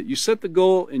you did it. You set the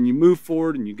goal and you moved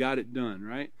forward and you got it done,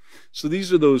 right? So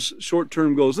these are those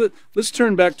short-term goals. Let's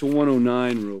turn back to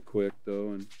 109 real quick,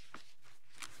 though, and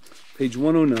page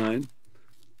 109.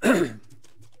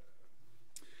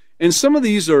 And some of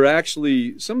these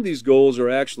goals are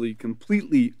actually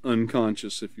completely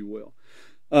unconscious, if you will.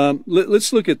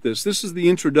 Let's look at this. This is the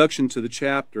introduction to the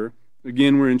chapter.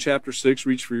 Again, we're in chapter 6,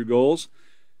 Reach for Your Goals.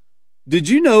 Did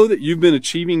you know that you've been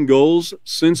achieving goals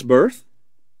since birth?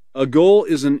 A goal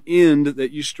is an end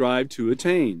that you strive to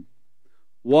attain.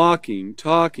 Walking,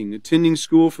 talking, attending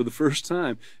school for the first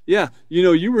time. Yeah, you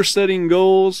know, you were setting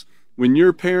goals when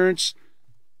your parents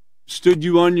stood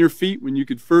you on your feet when you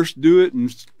could first do it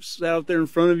and sat out there in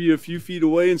front of you a few feet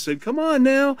away and said, "Come on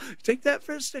now, take that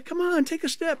first step. Come on, take a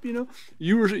step." You know,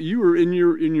 you were in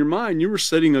your mind, you were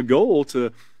setting a goal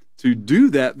to do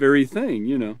that very thing.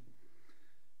 You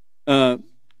know,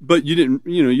 but you didn't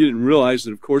realize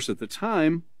that, of course, at the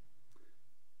time.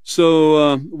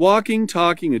 So walking,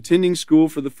 talking, attending school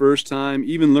for the first time,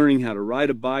 even learning how to ride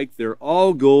a bike, they're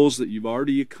all goals that you've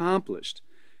already accomplished.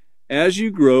 As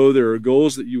you grow, there are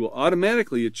goals that you will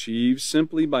automatically achieve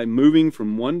simply by moving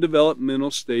from one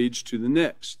developmental stage to the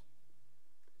next.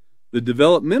 The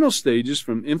developmental stages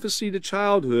from infancy to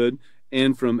childhood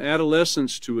and from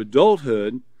adolescence to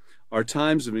adulthood are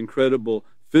times of incredible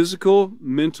physical,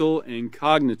 mental, and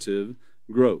cognitive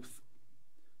growth.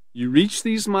 You reach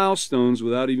these milestones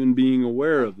without even being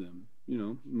aware of them, you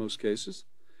know, in most cases.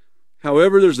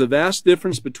 However, there's a vast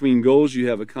difference between goals you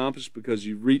have accomplished because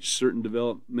you've reached certain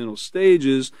developmental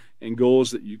stages and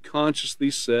goals that you consciously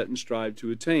set and strive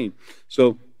to attain.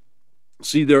 So,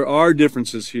 see, there are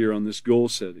differences here on this goal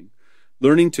setting.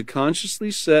 Learning to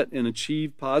consciously set and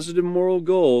achieve positive moral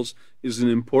goals is an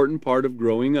important part of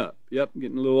growing up. Yep,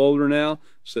 getting a little older now,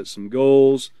 set some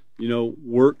goals, you know,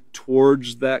 work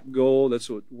towards that goal.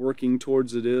 That's what working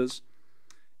towards it is.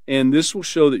 And this will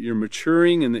show that you're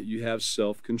maturing and that you have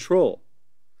self-control.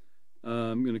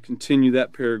 I'm going to continue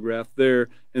that paragraph there,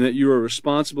 and that you are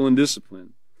responsible and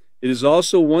disciplined. It is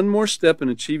also one more step in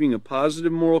achieving a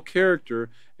positive moral character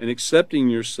and accepting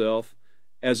yourself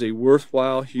as a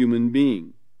worthwhile human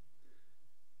being.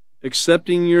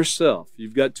 Accepting yourself.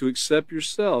 You've got to accept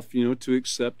yourself, you know, to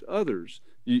accept others.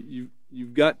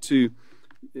 You've got to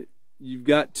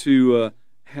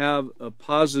have a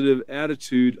positive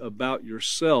attitude about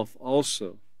yourself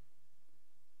also.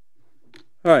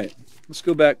 All right, let's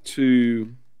go back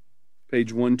to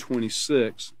page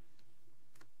 126.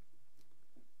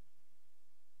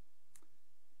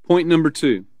 Point number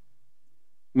 2.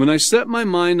 When I set my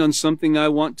mind on something I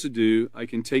want to do, I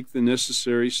can take the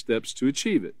necessary steps to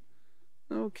achieve it.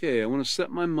 Okay, I want to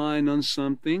set my mind on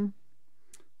something.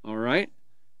 All right,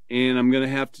 and I'm going to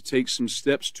have to take some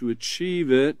steps to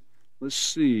achieve it. Let's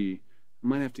see. I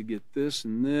might have to get this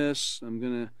and this. I'm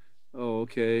going to,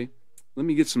 okay. Let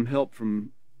me get some help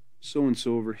from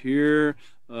so-and-so over here.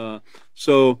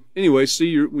 So anyway,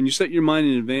 see, when you set your mind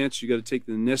in advance, you got to take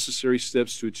the necessary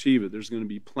steps to achieve it. There's going to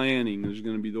be planning. There's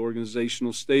going to be the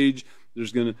organizational stage.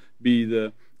 There's going to be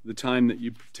the time that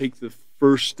you take the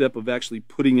first step of actually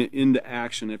putting it into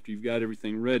action after you've got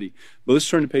everything ready. But let's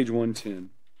turn to page 110.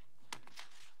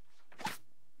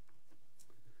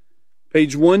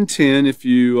 Page 110, if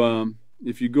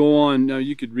you go on, now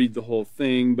you could read the whole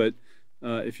thing, but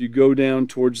if you go down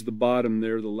towards the bottom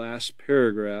there, the last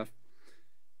paragraph,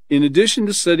 in addition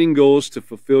to setting goals to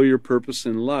fulfill your purpose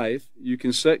in life, you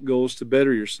can set goals to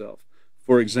better yourself.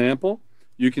 For example,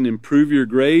 you can improve your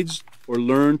grades or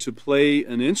learn to play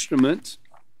an instrument.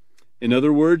 In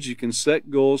other words, you can set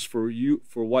goals for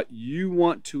what you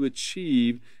want to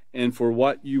achieve and for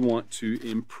what you want to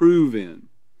improve in.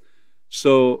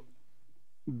 So,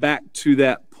 back to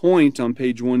that point on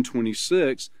page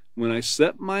 126, when I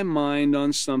set my mind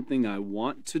on something I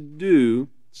want to do,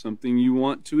 something you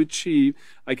want to achieve,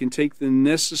 I can take the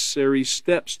necessary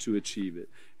steps to achieve it.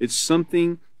 It's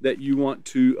something that you want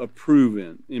to improve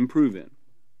in.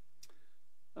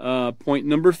 Point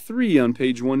number 3 on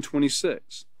page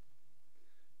 126.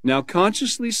 Now,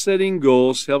 consciously setting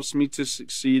goals helps me to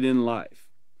succeed in life.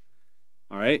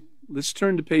 All right, let's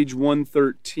turn to page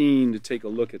 113 to take a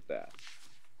look at that.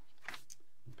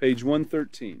 Page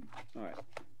 113. All right.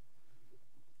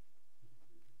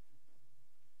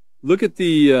 Look at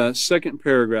the second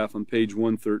paragraph on page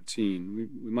 113.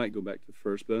 We might go back to the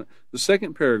first, but the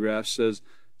second paragraph says,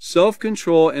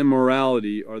 self-control and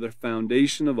morality are the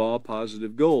foundation of all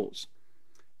positive goals.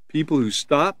 People who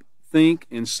stop, think,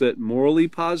 and set morally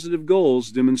positive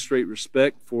goals demonstrate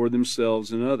respect for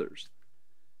themselves and others.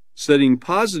 Setting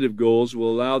positive goals will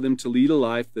allow them to lead a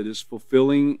life that is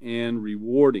fulfilling and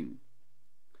rewarding.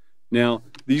 Now,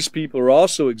 these people are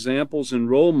also examples and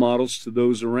role models to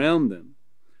those around them.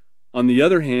 On the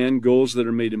other hand, goals that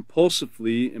are made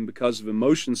impulsively and because of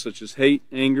emotions such as hate,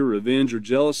 anger, revenge, or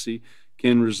jealousy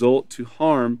can result to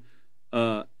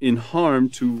in harm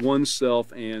to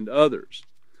oneself and others.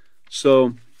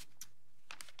 So,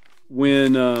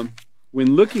 when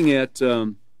looking at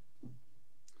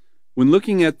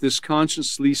this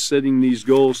consciously setting these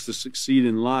goals to succeed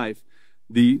in life,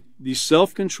 The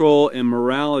self-control and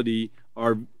morality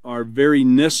are very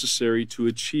necessary to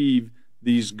achieve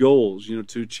these goals,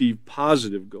 to achieve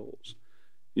positive goals.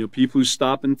 People who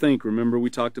stop and think, remember we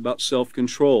talked about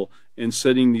self-control and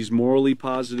setting these morally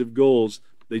positive goals,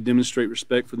 they demonstrate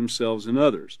respect for themselves and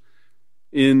others.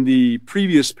 In the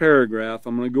previous paragraph,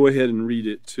 I'm going to go ahead and read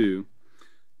it too.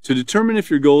 To determine if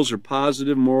your goals are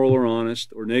positive, moral, or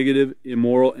honest, or negative,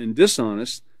 immoral, and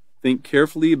dishonest, think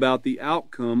carefully about the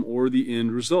outcome or the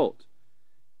end result.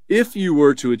 If you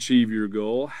were to achieve your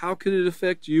goal, how could it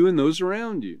affect you and those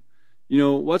around you?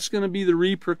 What's going to be the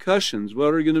repercussions?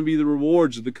 What are going to be the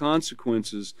rewards or the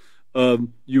consequences of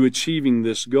you achieving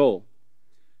this goal?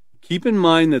 Keep in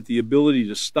mind that the ability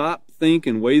to stop, think,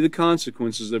 and weigh the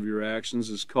consequences of your actions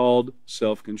is called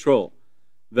self-control.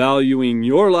 Valuing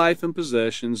your life and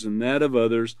possessions and that of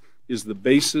others is the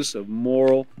basis of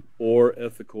moral or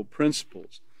ethical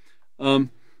principles.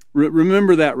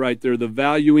 Remember that right there, the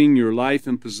valuing your life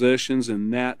and possessions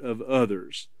and that of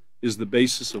others is the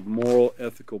basis of moral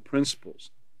ethical principles.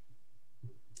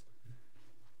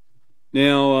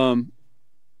 Now,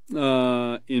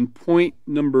 in point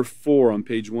number 4 on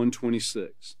page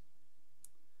 126,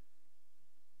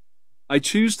 I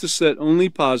choose to set only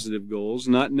positive goals,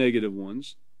 not negative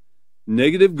ones.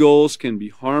 Negative goals can be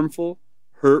harmful,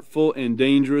 hurtful, and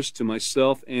dangerous to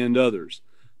myself and others.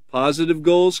 Positive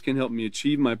goals can help me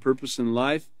achieve my purpose in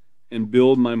life and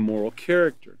build my moral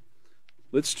character.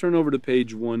 Let's turn over to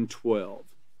page 112.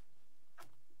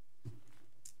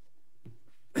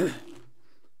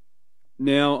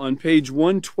 Now, on page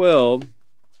 112,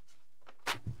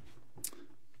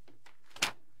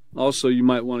 also you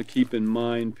might want to keep in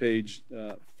mind page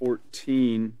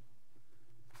 14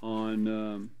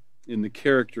 on in the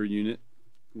character unit.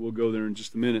 We'll go there in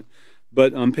just a minute.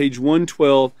 But on page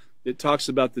 112, it talks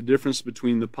about the difference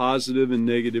between the positive and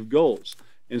negative goals.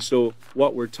 And so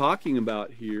what we're talking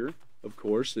about here, of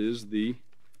course, is the,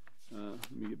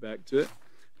 let me get back to it.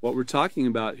 What we're talking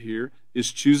about here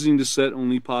is choosing to set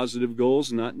only positive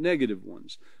goals, not negative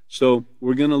ones. So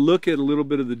we're going to look at a little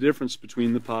bit of the difference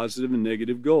between the positive and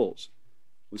negative goals.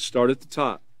 Let's start at the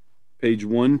top, page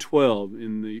 112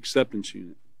 in the acceptance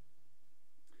unit.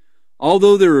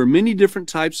 Although there are many different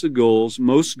types of goals,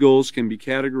 most goals can be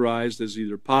categorized as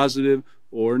either positive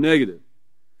or negative.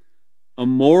 A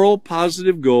moral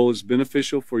positive goal is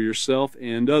beneficial for yourself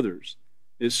and others.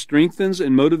 It strengthens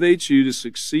and motivates you to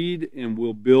succeed and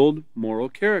will build moral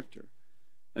character.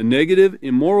 A negative,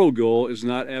 immoral goal is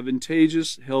not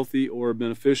advantageous, healthy, or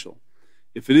beneficial.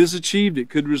 If it is achieved, it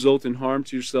could result in harm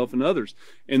to yourself and others.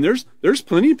 And there's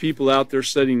plenty of people out there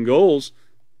setting goals.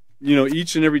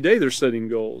 Each and every day they're setting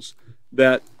goals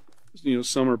that,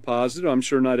 some are positive. I'm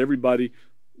sure not everybody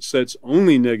sets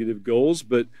only negative goals,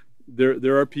 but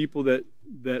there are people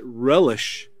that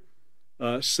relish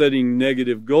setting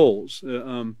negative goals.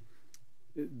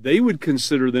 They would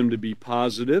consider them to be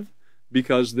positive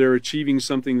because they're achieving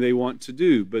something they want to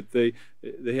do, but they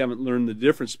haven't learned the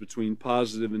difference between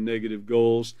positive and negative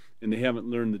goals, and they haven't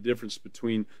learned the difference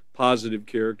between positive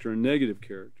character and negative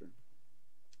character.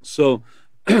 So,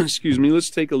 excuse me, let's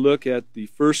take a look at the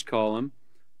first column,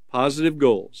 positive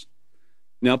goals.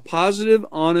 Now, positive,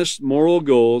 honest, moral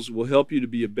goals will help you to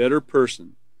be a better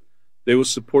person. They will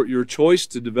support your choice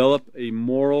to develop a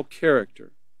moral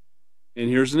character. And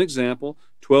here's an example.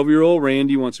 12-year-old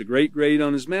Randy wants a great grade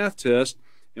on his math test,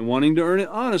 and wanting to earn it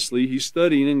honestly, he's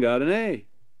studying and got an A.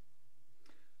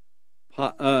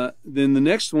 Then the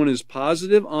next one is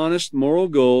positive, honest, moral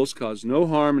goals cause no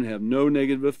harm and have no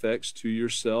negative effects to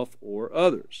yourself or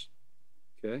others.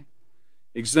 Okay?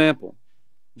 Example.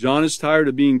 John is tired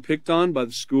of being picked on by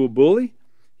the school bully.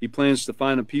 He plans to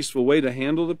find a peaceful way to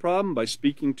handle the problem by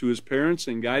speaking to his parents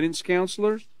and guidance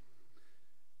counselors.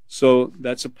 So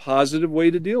that's a positive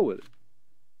way to deal with it.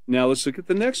 Now let's look at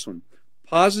the next one.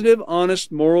 Positive,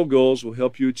 honest, moral goals will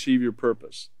help you achieve your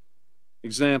purpose.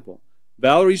 Example.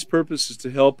 Valerie's purpose is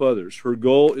to help others. Her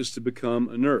goal is to become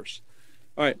a nurse.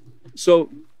 All right, so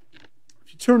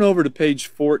if you turn over to page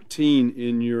 14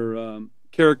 in your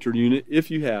character unit, if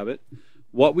you have it,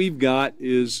 what we've got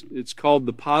is, it's called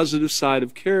the positive side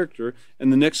of character,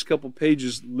 and the next couple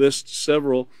pages list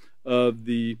several of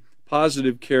the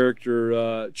positive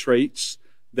character traits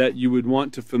that you would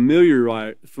want to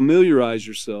familiarize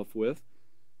yourself with.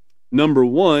 Number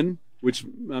 1, which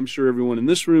I'm sure everyone in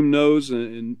this room knows,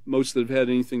 and most that have had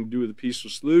anything to do with a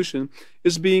peaceful solution,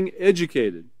 is being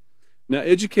educated. Now,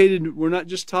 educated, we're not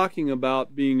just talking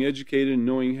about being educated and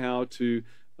knowing how to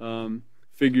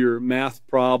figure math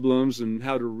problems and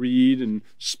how to read and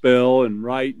spell and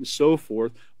write and so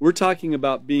forth. We're talking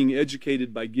about being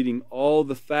educated by getting all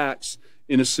the facts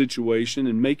in a situation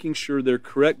and making sure they're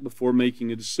correct before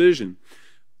making a decision.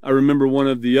 I remember one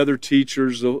of the other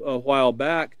teachers a while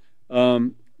back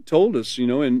told us,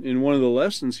 in one of the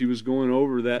lessons he was going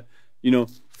over that,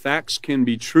 facts can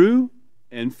be true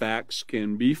and facts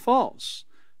can be false.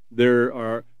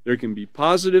 There can be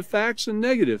positive facts and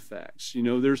negative facts.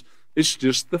 It's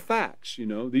just the facts.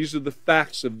 These are the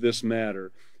facts of this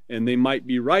matter, and they might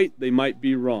be right, they might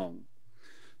be wrong.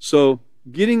 So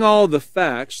getting all the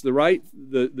facts,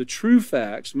 the true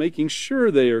facts, making sure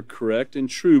they are correct and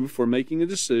true before making a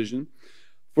decision.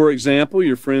 For example,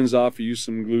 your friends offer you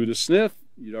some glue to sniff.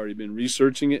 You'd already been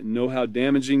researching it and know how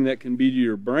damaging that can be to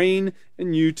your brain,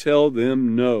 and you tell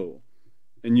them no.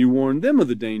 And you warn them of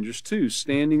the dangers too,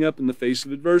 standing up in the face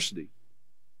of adversity.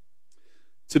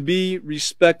 To be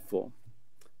respectful.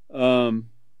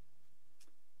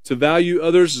 To value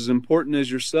others as important as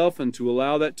yourself, and to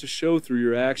allow that to show through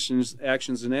your actions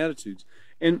and attitudes.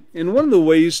 And one of the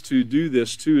ways to do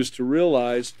this too is to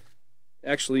realize,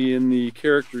 actually in the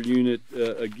character unit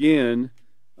again,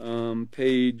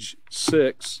 page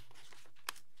 6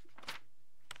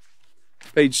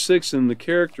 in the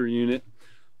character unit,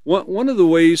 one of the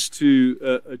ways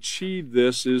to achieve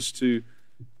this is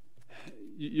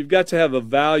you've got to have a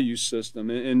value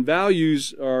system, and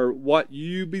values are what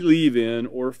you believe in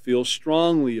or feel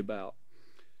strongly about.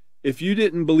 If you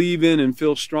didn't believe in and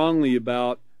feel strongly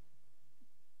about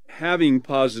having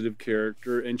positive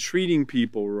character and treating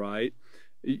people right,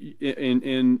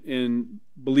 and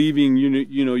believing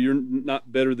you're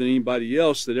not better than anybody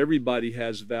else, that everybody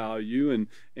has value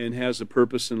and has a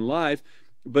purpose in life,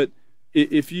 but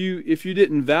if you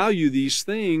didn't value these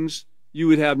things, you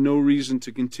would have no reason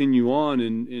to continue on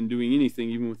in doing anything,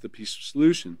 even with the peaceful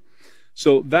solution.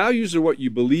 So values are what you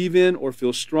believe in or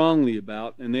feel strongly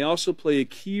about, and they also play a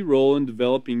key role in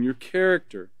developing your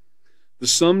character. The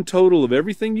sum total of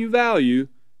everything you value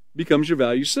becomes your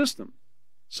value system.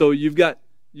 So you've got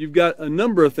a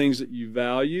number of things that you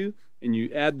value, and you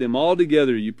add them all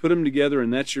together, you put them together,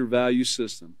 and that's your value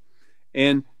system.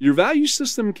 And your value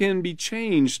system can be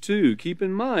changed too. Keep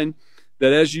in mind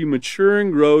that as you mature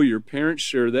and grow, your parents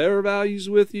share their values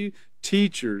with you,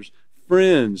 teachers,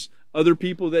 friends, other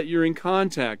people that you're in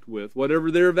contact with, whatever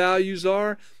their values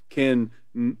are, can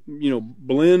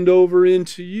blend over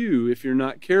into you if you're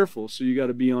not careful. So you got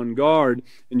to be on guard,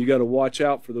 and you got to watch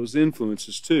out for those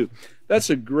influences too. That's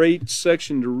a great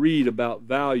section to read about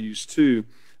values too,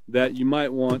 that you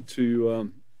might want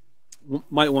to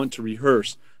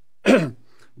rehearse.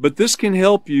 But this can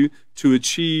help you to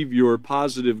achieve your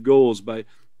positive goals by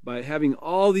having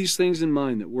all these things in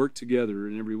mind that work together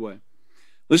in every way.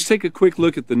 Let's take a quick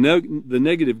look at the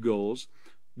negative goals.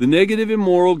 The negative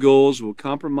immoral goals will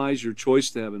compromise your choice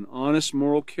to have an honest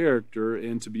moral character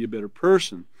and to be a better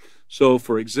person. So,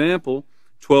 for example,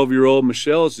 12-year-old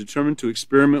Michelle is determined to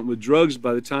experiment with drugs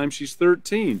by the time she's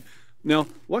 13. Now,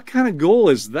 what kind of goal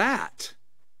is that?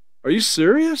 Are you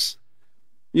serious?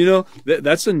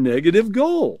 That's a negative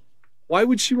goal. Why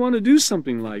would she want to do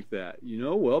something like that?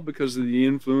 Well, because of the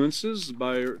influences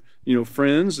by her,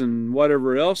 friends and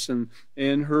whatever else,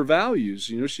 and her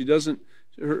values. She doesn't,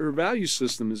 her value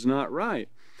system is not right.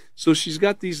 So she's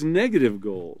got these negative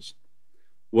goals.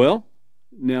 Well,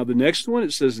 now the next one,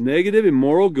 it says negative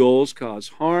immoral goals cause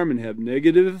harm and have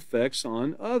negative effects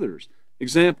on others.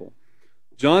 Example,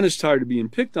 John is tired of being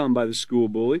picked on by the school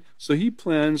bully, so he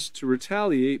plans to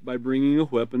retaliate by bringing a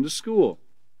weapon to school.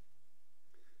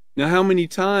 Now, how many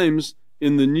times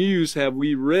in the news have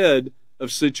we read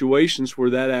of situations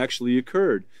where that actually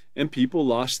occurred and people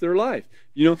lost their life?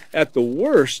 At the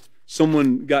worst,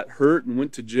 someone got hurt and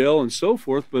went to jail and so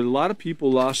forth, but a lot of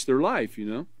people lost their life,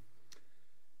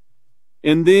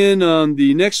 And then on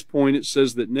the next point, it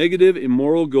says that negative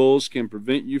immoral goals can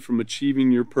prevent you from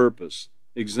achieving your purpose.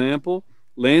 Example,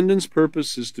 Landon's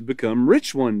purpose is to become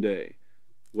rich one day.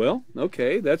 Well,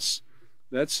 okay, that's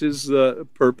his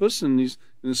purpose, and he's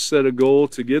going to set a goal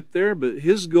to get there, but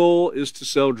his goal is to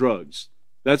sell drugs.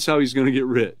 That's how he's going to get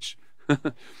rich.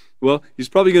 Well, he's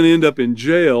probably going to end up in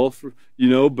jail,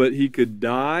 but he could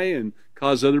die and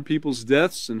cause other people's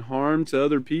deaths and harm to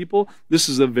other people. This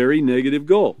is a very negative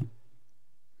goal.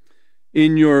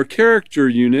 In your character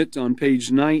unit on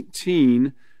page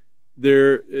 19,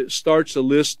 there it starts a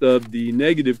list of the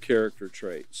negative character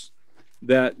traits.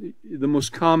 That the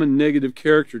most common negative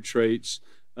character traits,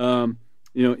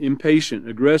 impatient,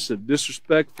 aggressive,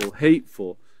 disrespectful,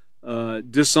 hateful,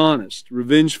 dishonest,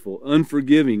 revengeful,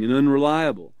 unforgiving, and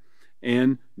unreliable.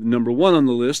 And number one on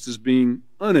the list is being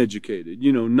uneducated,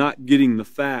 not getting the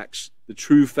facts, the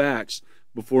true facts,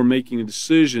 before making a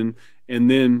decision, and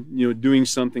then, you know, doing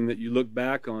something that you look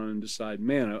back on and decide,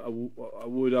 man, I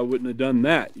wouldn't have done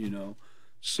that, you know.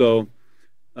 So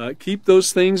keep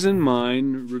those things in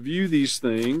mind, review these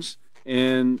things,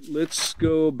 and let's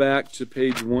go back to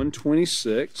page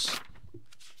 126.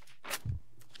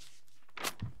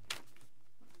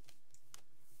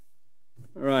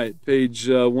 All right, page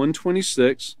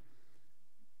 126.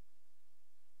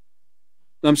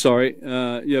 I'm sorry,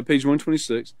 yeah, page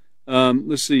 126.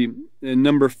 Let's see, in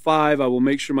number 5, I will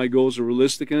make sure my goals are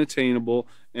realistic and attainable,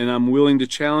 and I'm willing to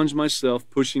challenge myself,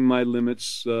 pushing my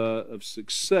limits of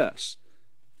success.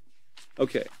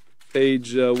 Okay,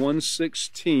 page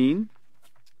 116.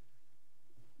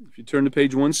 If you turn to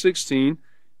page 116,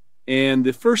 and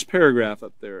the first paragraph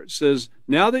up there, it says,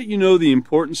 now that you know the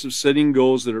importance of setting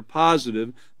goals that are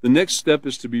positive, the next step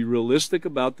is to be realistic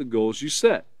about the goals you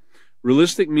set.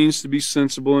 Realistic means to be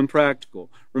sensible and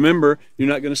practical. Remember, you're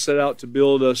not going to set out to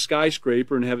build a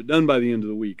skyscraper and have it done by the end of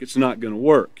the week. It's not going to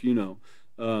work, you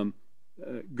know.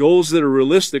 Goals that are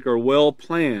realistic are well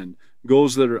planned.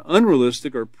 Goals that are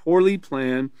unrealistic are poorly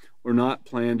planned or not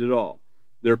planned at all.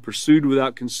 They're pursued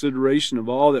without consideration of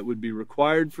all that would be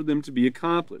required for them to be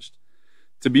accomplished.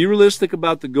 To be realistic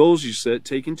about the goals you set,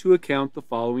 take into account the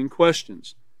following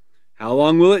questions. How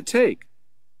long will it take?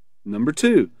 Number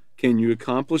 2, can you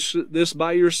accomplish this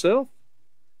by yourself?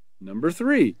 Number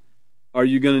 3, are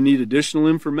you going to need additional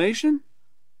information?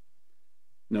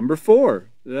 Number 4,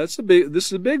 this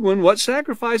is a big one. What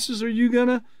sacrifices are you going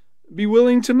to be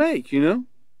willing to make, you know?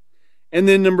 And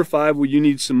then number 5, well, you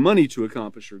need some money to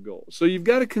accomplish your goals. So you've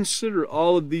got to consider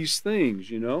all of these things,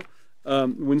 you know,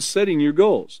 when setting your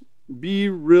goals. Be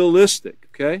realistic,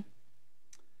 okay?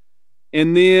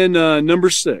 And then number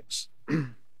 6.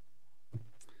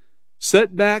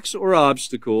 Setbacks or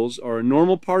obstacles are a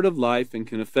normal part of life and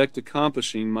can affect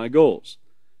accomplishing my goals.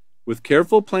 With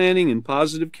careful planning and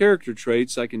positive character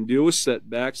traits, I can deal with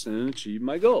setbacks and achieve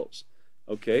my goals.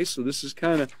 Okay, so this is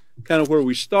kind of where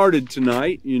we started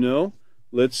tonight, you know.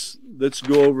 Let's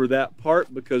go over that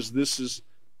part because this is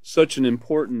such an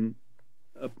important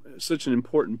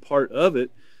part of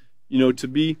it, you know, to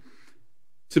be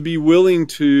willing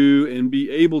to and be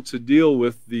able to deal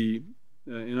with the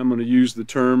and I'm going to use the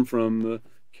term from the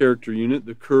character unit,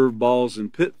 the curveballs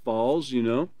and pitfalls, you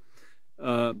know,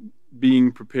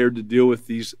 being prepared to deal with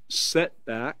these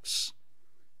setbacks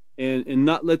and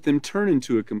not let them turn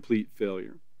into a complete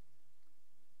failure.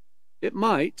 It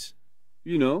might,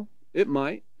 you know, it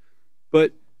might,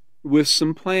 but with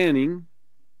some planning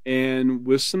and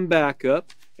with some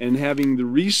backup and having the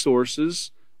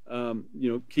resources, you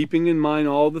know, keeping in mind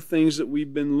all the things that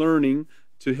we've been learning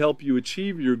to help you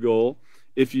achieve your goal.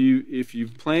 If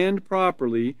you've planned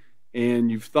properly and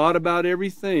you've thought about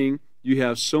everything, you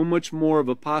have so much more of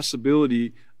a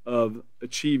possibility of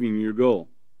achieving your goal.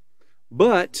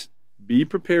 But be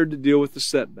prepared to deal with the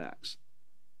setbacks.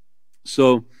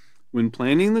 So when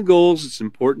planning the goals, it's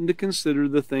important to consider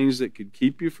the things that could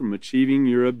keep you from achieving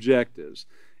your objectives.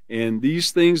 And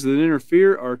these things that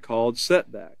interfere are called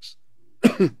setbacks.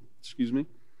 Excuse me.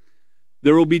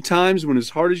 There will be times when,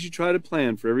 as hard as you try to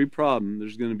plan for every problem,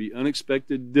 there's going to be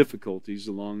unexpected difficulties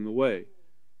along the way.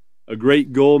 A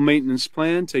great goal maintenance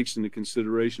plan takes into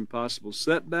consideration possible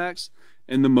setbacks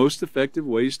and the most effective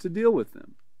ways to deal with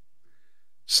them.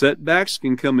 Setbacks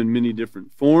can come in many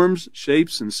different forms,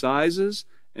 shapes, and sizes,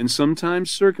 and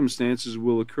sometimes circumstances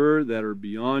will occur that are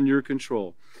beyond your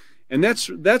control. And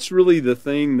that's really the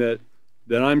thing that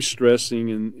I'm stressing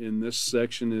in this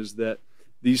section, is that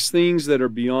these things that are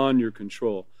beyond your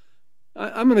control.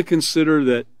 I'm going to consider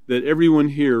that everyone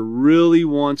here really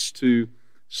wants to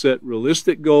set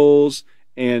realistic goals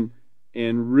and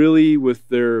really with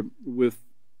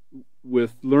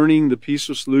learning the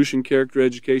Peaceful Solution Character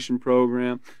Education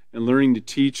Program and learning to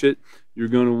teach it, you're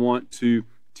going to want to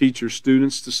teach your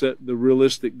students to set the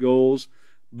realistic goals.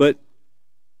 But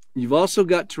you've also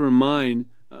got to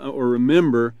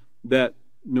remember that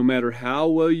no matter how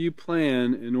well you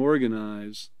plan and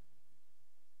organize,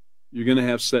 you're going to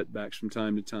have setbacks from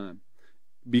time to time,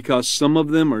 because some of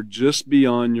them are just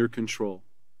beyond your control.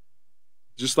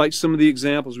 Just like some of the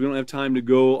examples, we don't have time to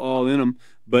go all in them,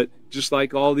 but just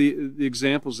like all the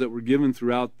examples that were given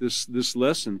throughout this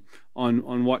lesson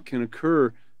on what can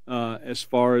occur as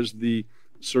far as the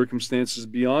circumstances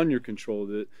beyond your control,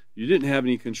 that you didn't have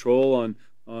any control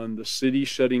on the city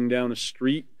shutting down a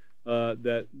street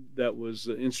that was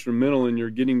instrumental in your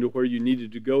getting to where you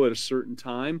needed to go at a certain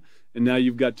time, and now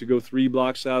you've got to go 3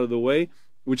 blocks out of the way,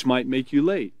 which might make you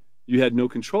late. You had no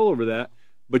control over that,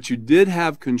 but you did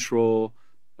have control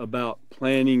about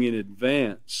planning in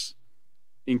advance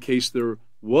in case there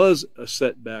was a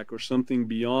setback or something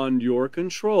beyond your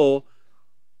control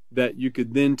that you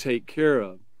could then take care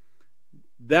of.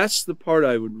 That's the part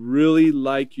I would really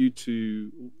like you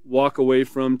to walk away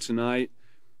from tonight.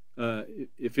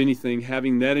 If anything,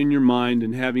 having that in your mind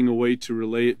and having a way to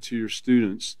relay it to your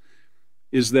students,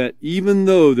 is that even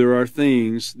though there are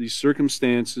things, these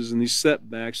circumstances and these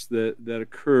setbacks that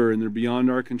occur and they're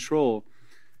beyond our control,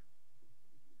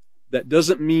 that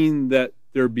doesn't mean that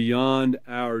they're beyond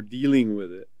our dealing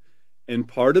with it. And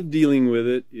part of dealing with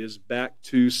it is back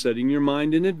to setting your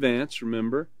mind in advance,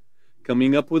 remember,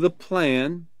 coming up with a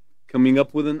plan, coming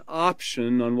up with an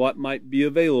option on what might be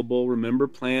available. Remember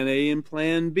plan A and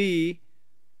plan B.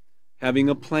 Having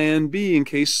a plan B in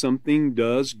case something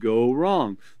does go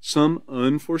wrong, some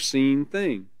unforeseen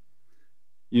thing.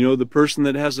 You know, the person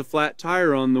that has a flat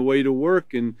tire on the way to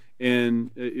work and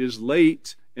is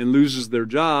late and loses their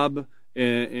job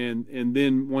and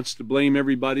then wants to blame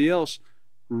everybody else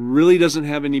really doesn't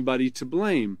have anybody to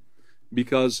blame,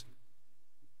 because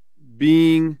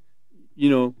being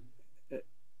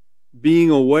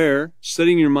aware,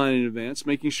 setting your mind in advance,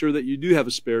 making sure that you do have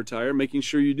a spare tire, making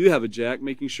sure you do have a jack,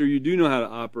 making sure you do know how to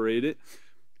operate it,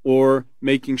 or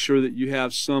making sure that you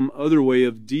have some other way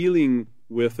of dealing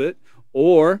with it,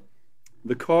 or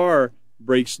the car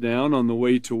breaks down on the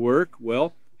way to work,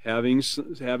 well, having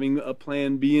a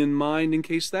plan B in mind in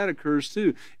case that occurs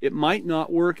too. It might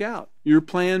not work out. Your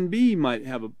plan B might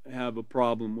have a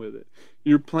problem with it.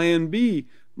 Your plan B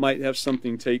might have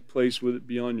something take place with it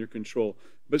beyond your control.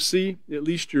 But see, at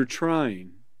least you're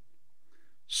trying.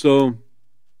 So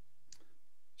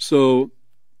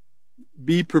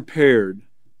be prepared.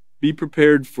 Be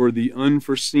prepared for the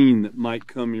unforeseen that might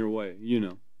come your way, you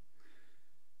know.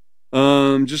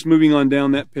 Just moving on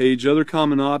down that page, other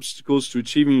common obstacles to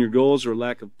achieving your goals are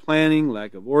lack of planning,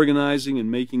 lack of organizing,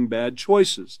 and making bad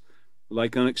choices.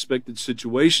 Like unexpected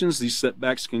situations, these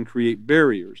setbacks can create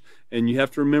barriers, and you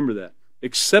have to remember that.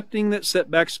 Accepting that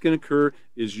setbacks can occur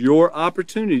is your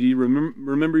opportunity.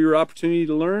 Remember your opportunity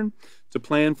to learn, to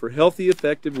plan for healthy,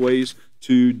 effective ways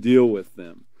to deal with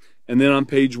them. And then on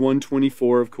page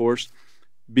 124, of course,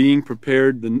 being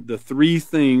prepared, the three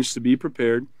things to be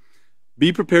prepared.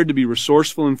 Be prepared to be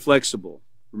resourceful and flexible,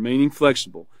 remaining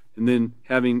flexible, and then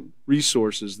having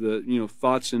resources,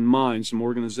 thoughts in mind, some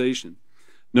organization.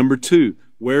 Number two,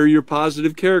 wear your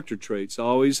positive character traits.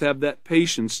 Always have that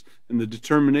patience and the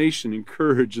determination and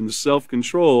courage and the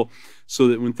self-control so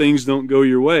that when things don't go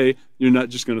your way, you're not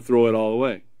just going to throw it all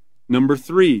away. Number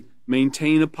three,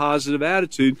 maintain a positive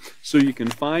attitude so you can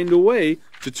find a way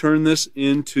to turn this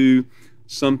into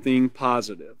something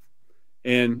positive.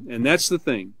 And that's the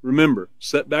thing. Remember,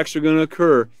 setbacks are going to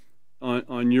occur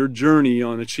on your journey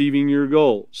on achieving your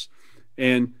goals.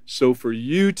 And so for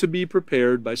you to be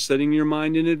prepared by setting your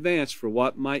mind in advance for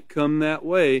what might come that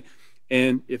way,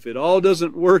 and if it all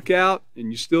doesn't work out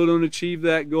and you still don't achieve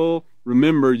that goal,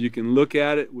 remember you can look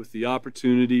at it with the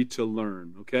opportunity to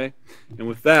learn, okay? And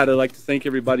with that, I'd like to thank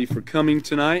everybody for coming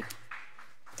tonight.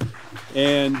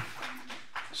 And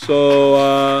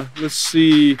so let's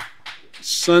see,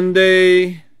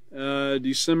 Sunday,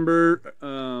 December,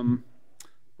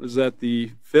 was that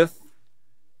the 5th?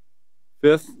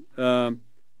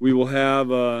 We will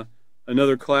have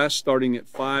another class starting at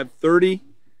 5:30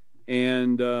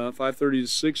 and 5:30 to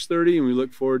 6:30, and we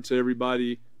look forward to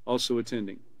everybody also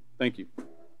attending. Thank you.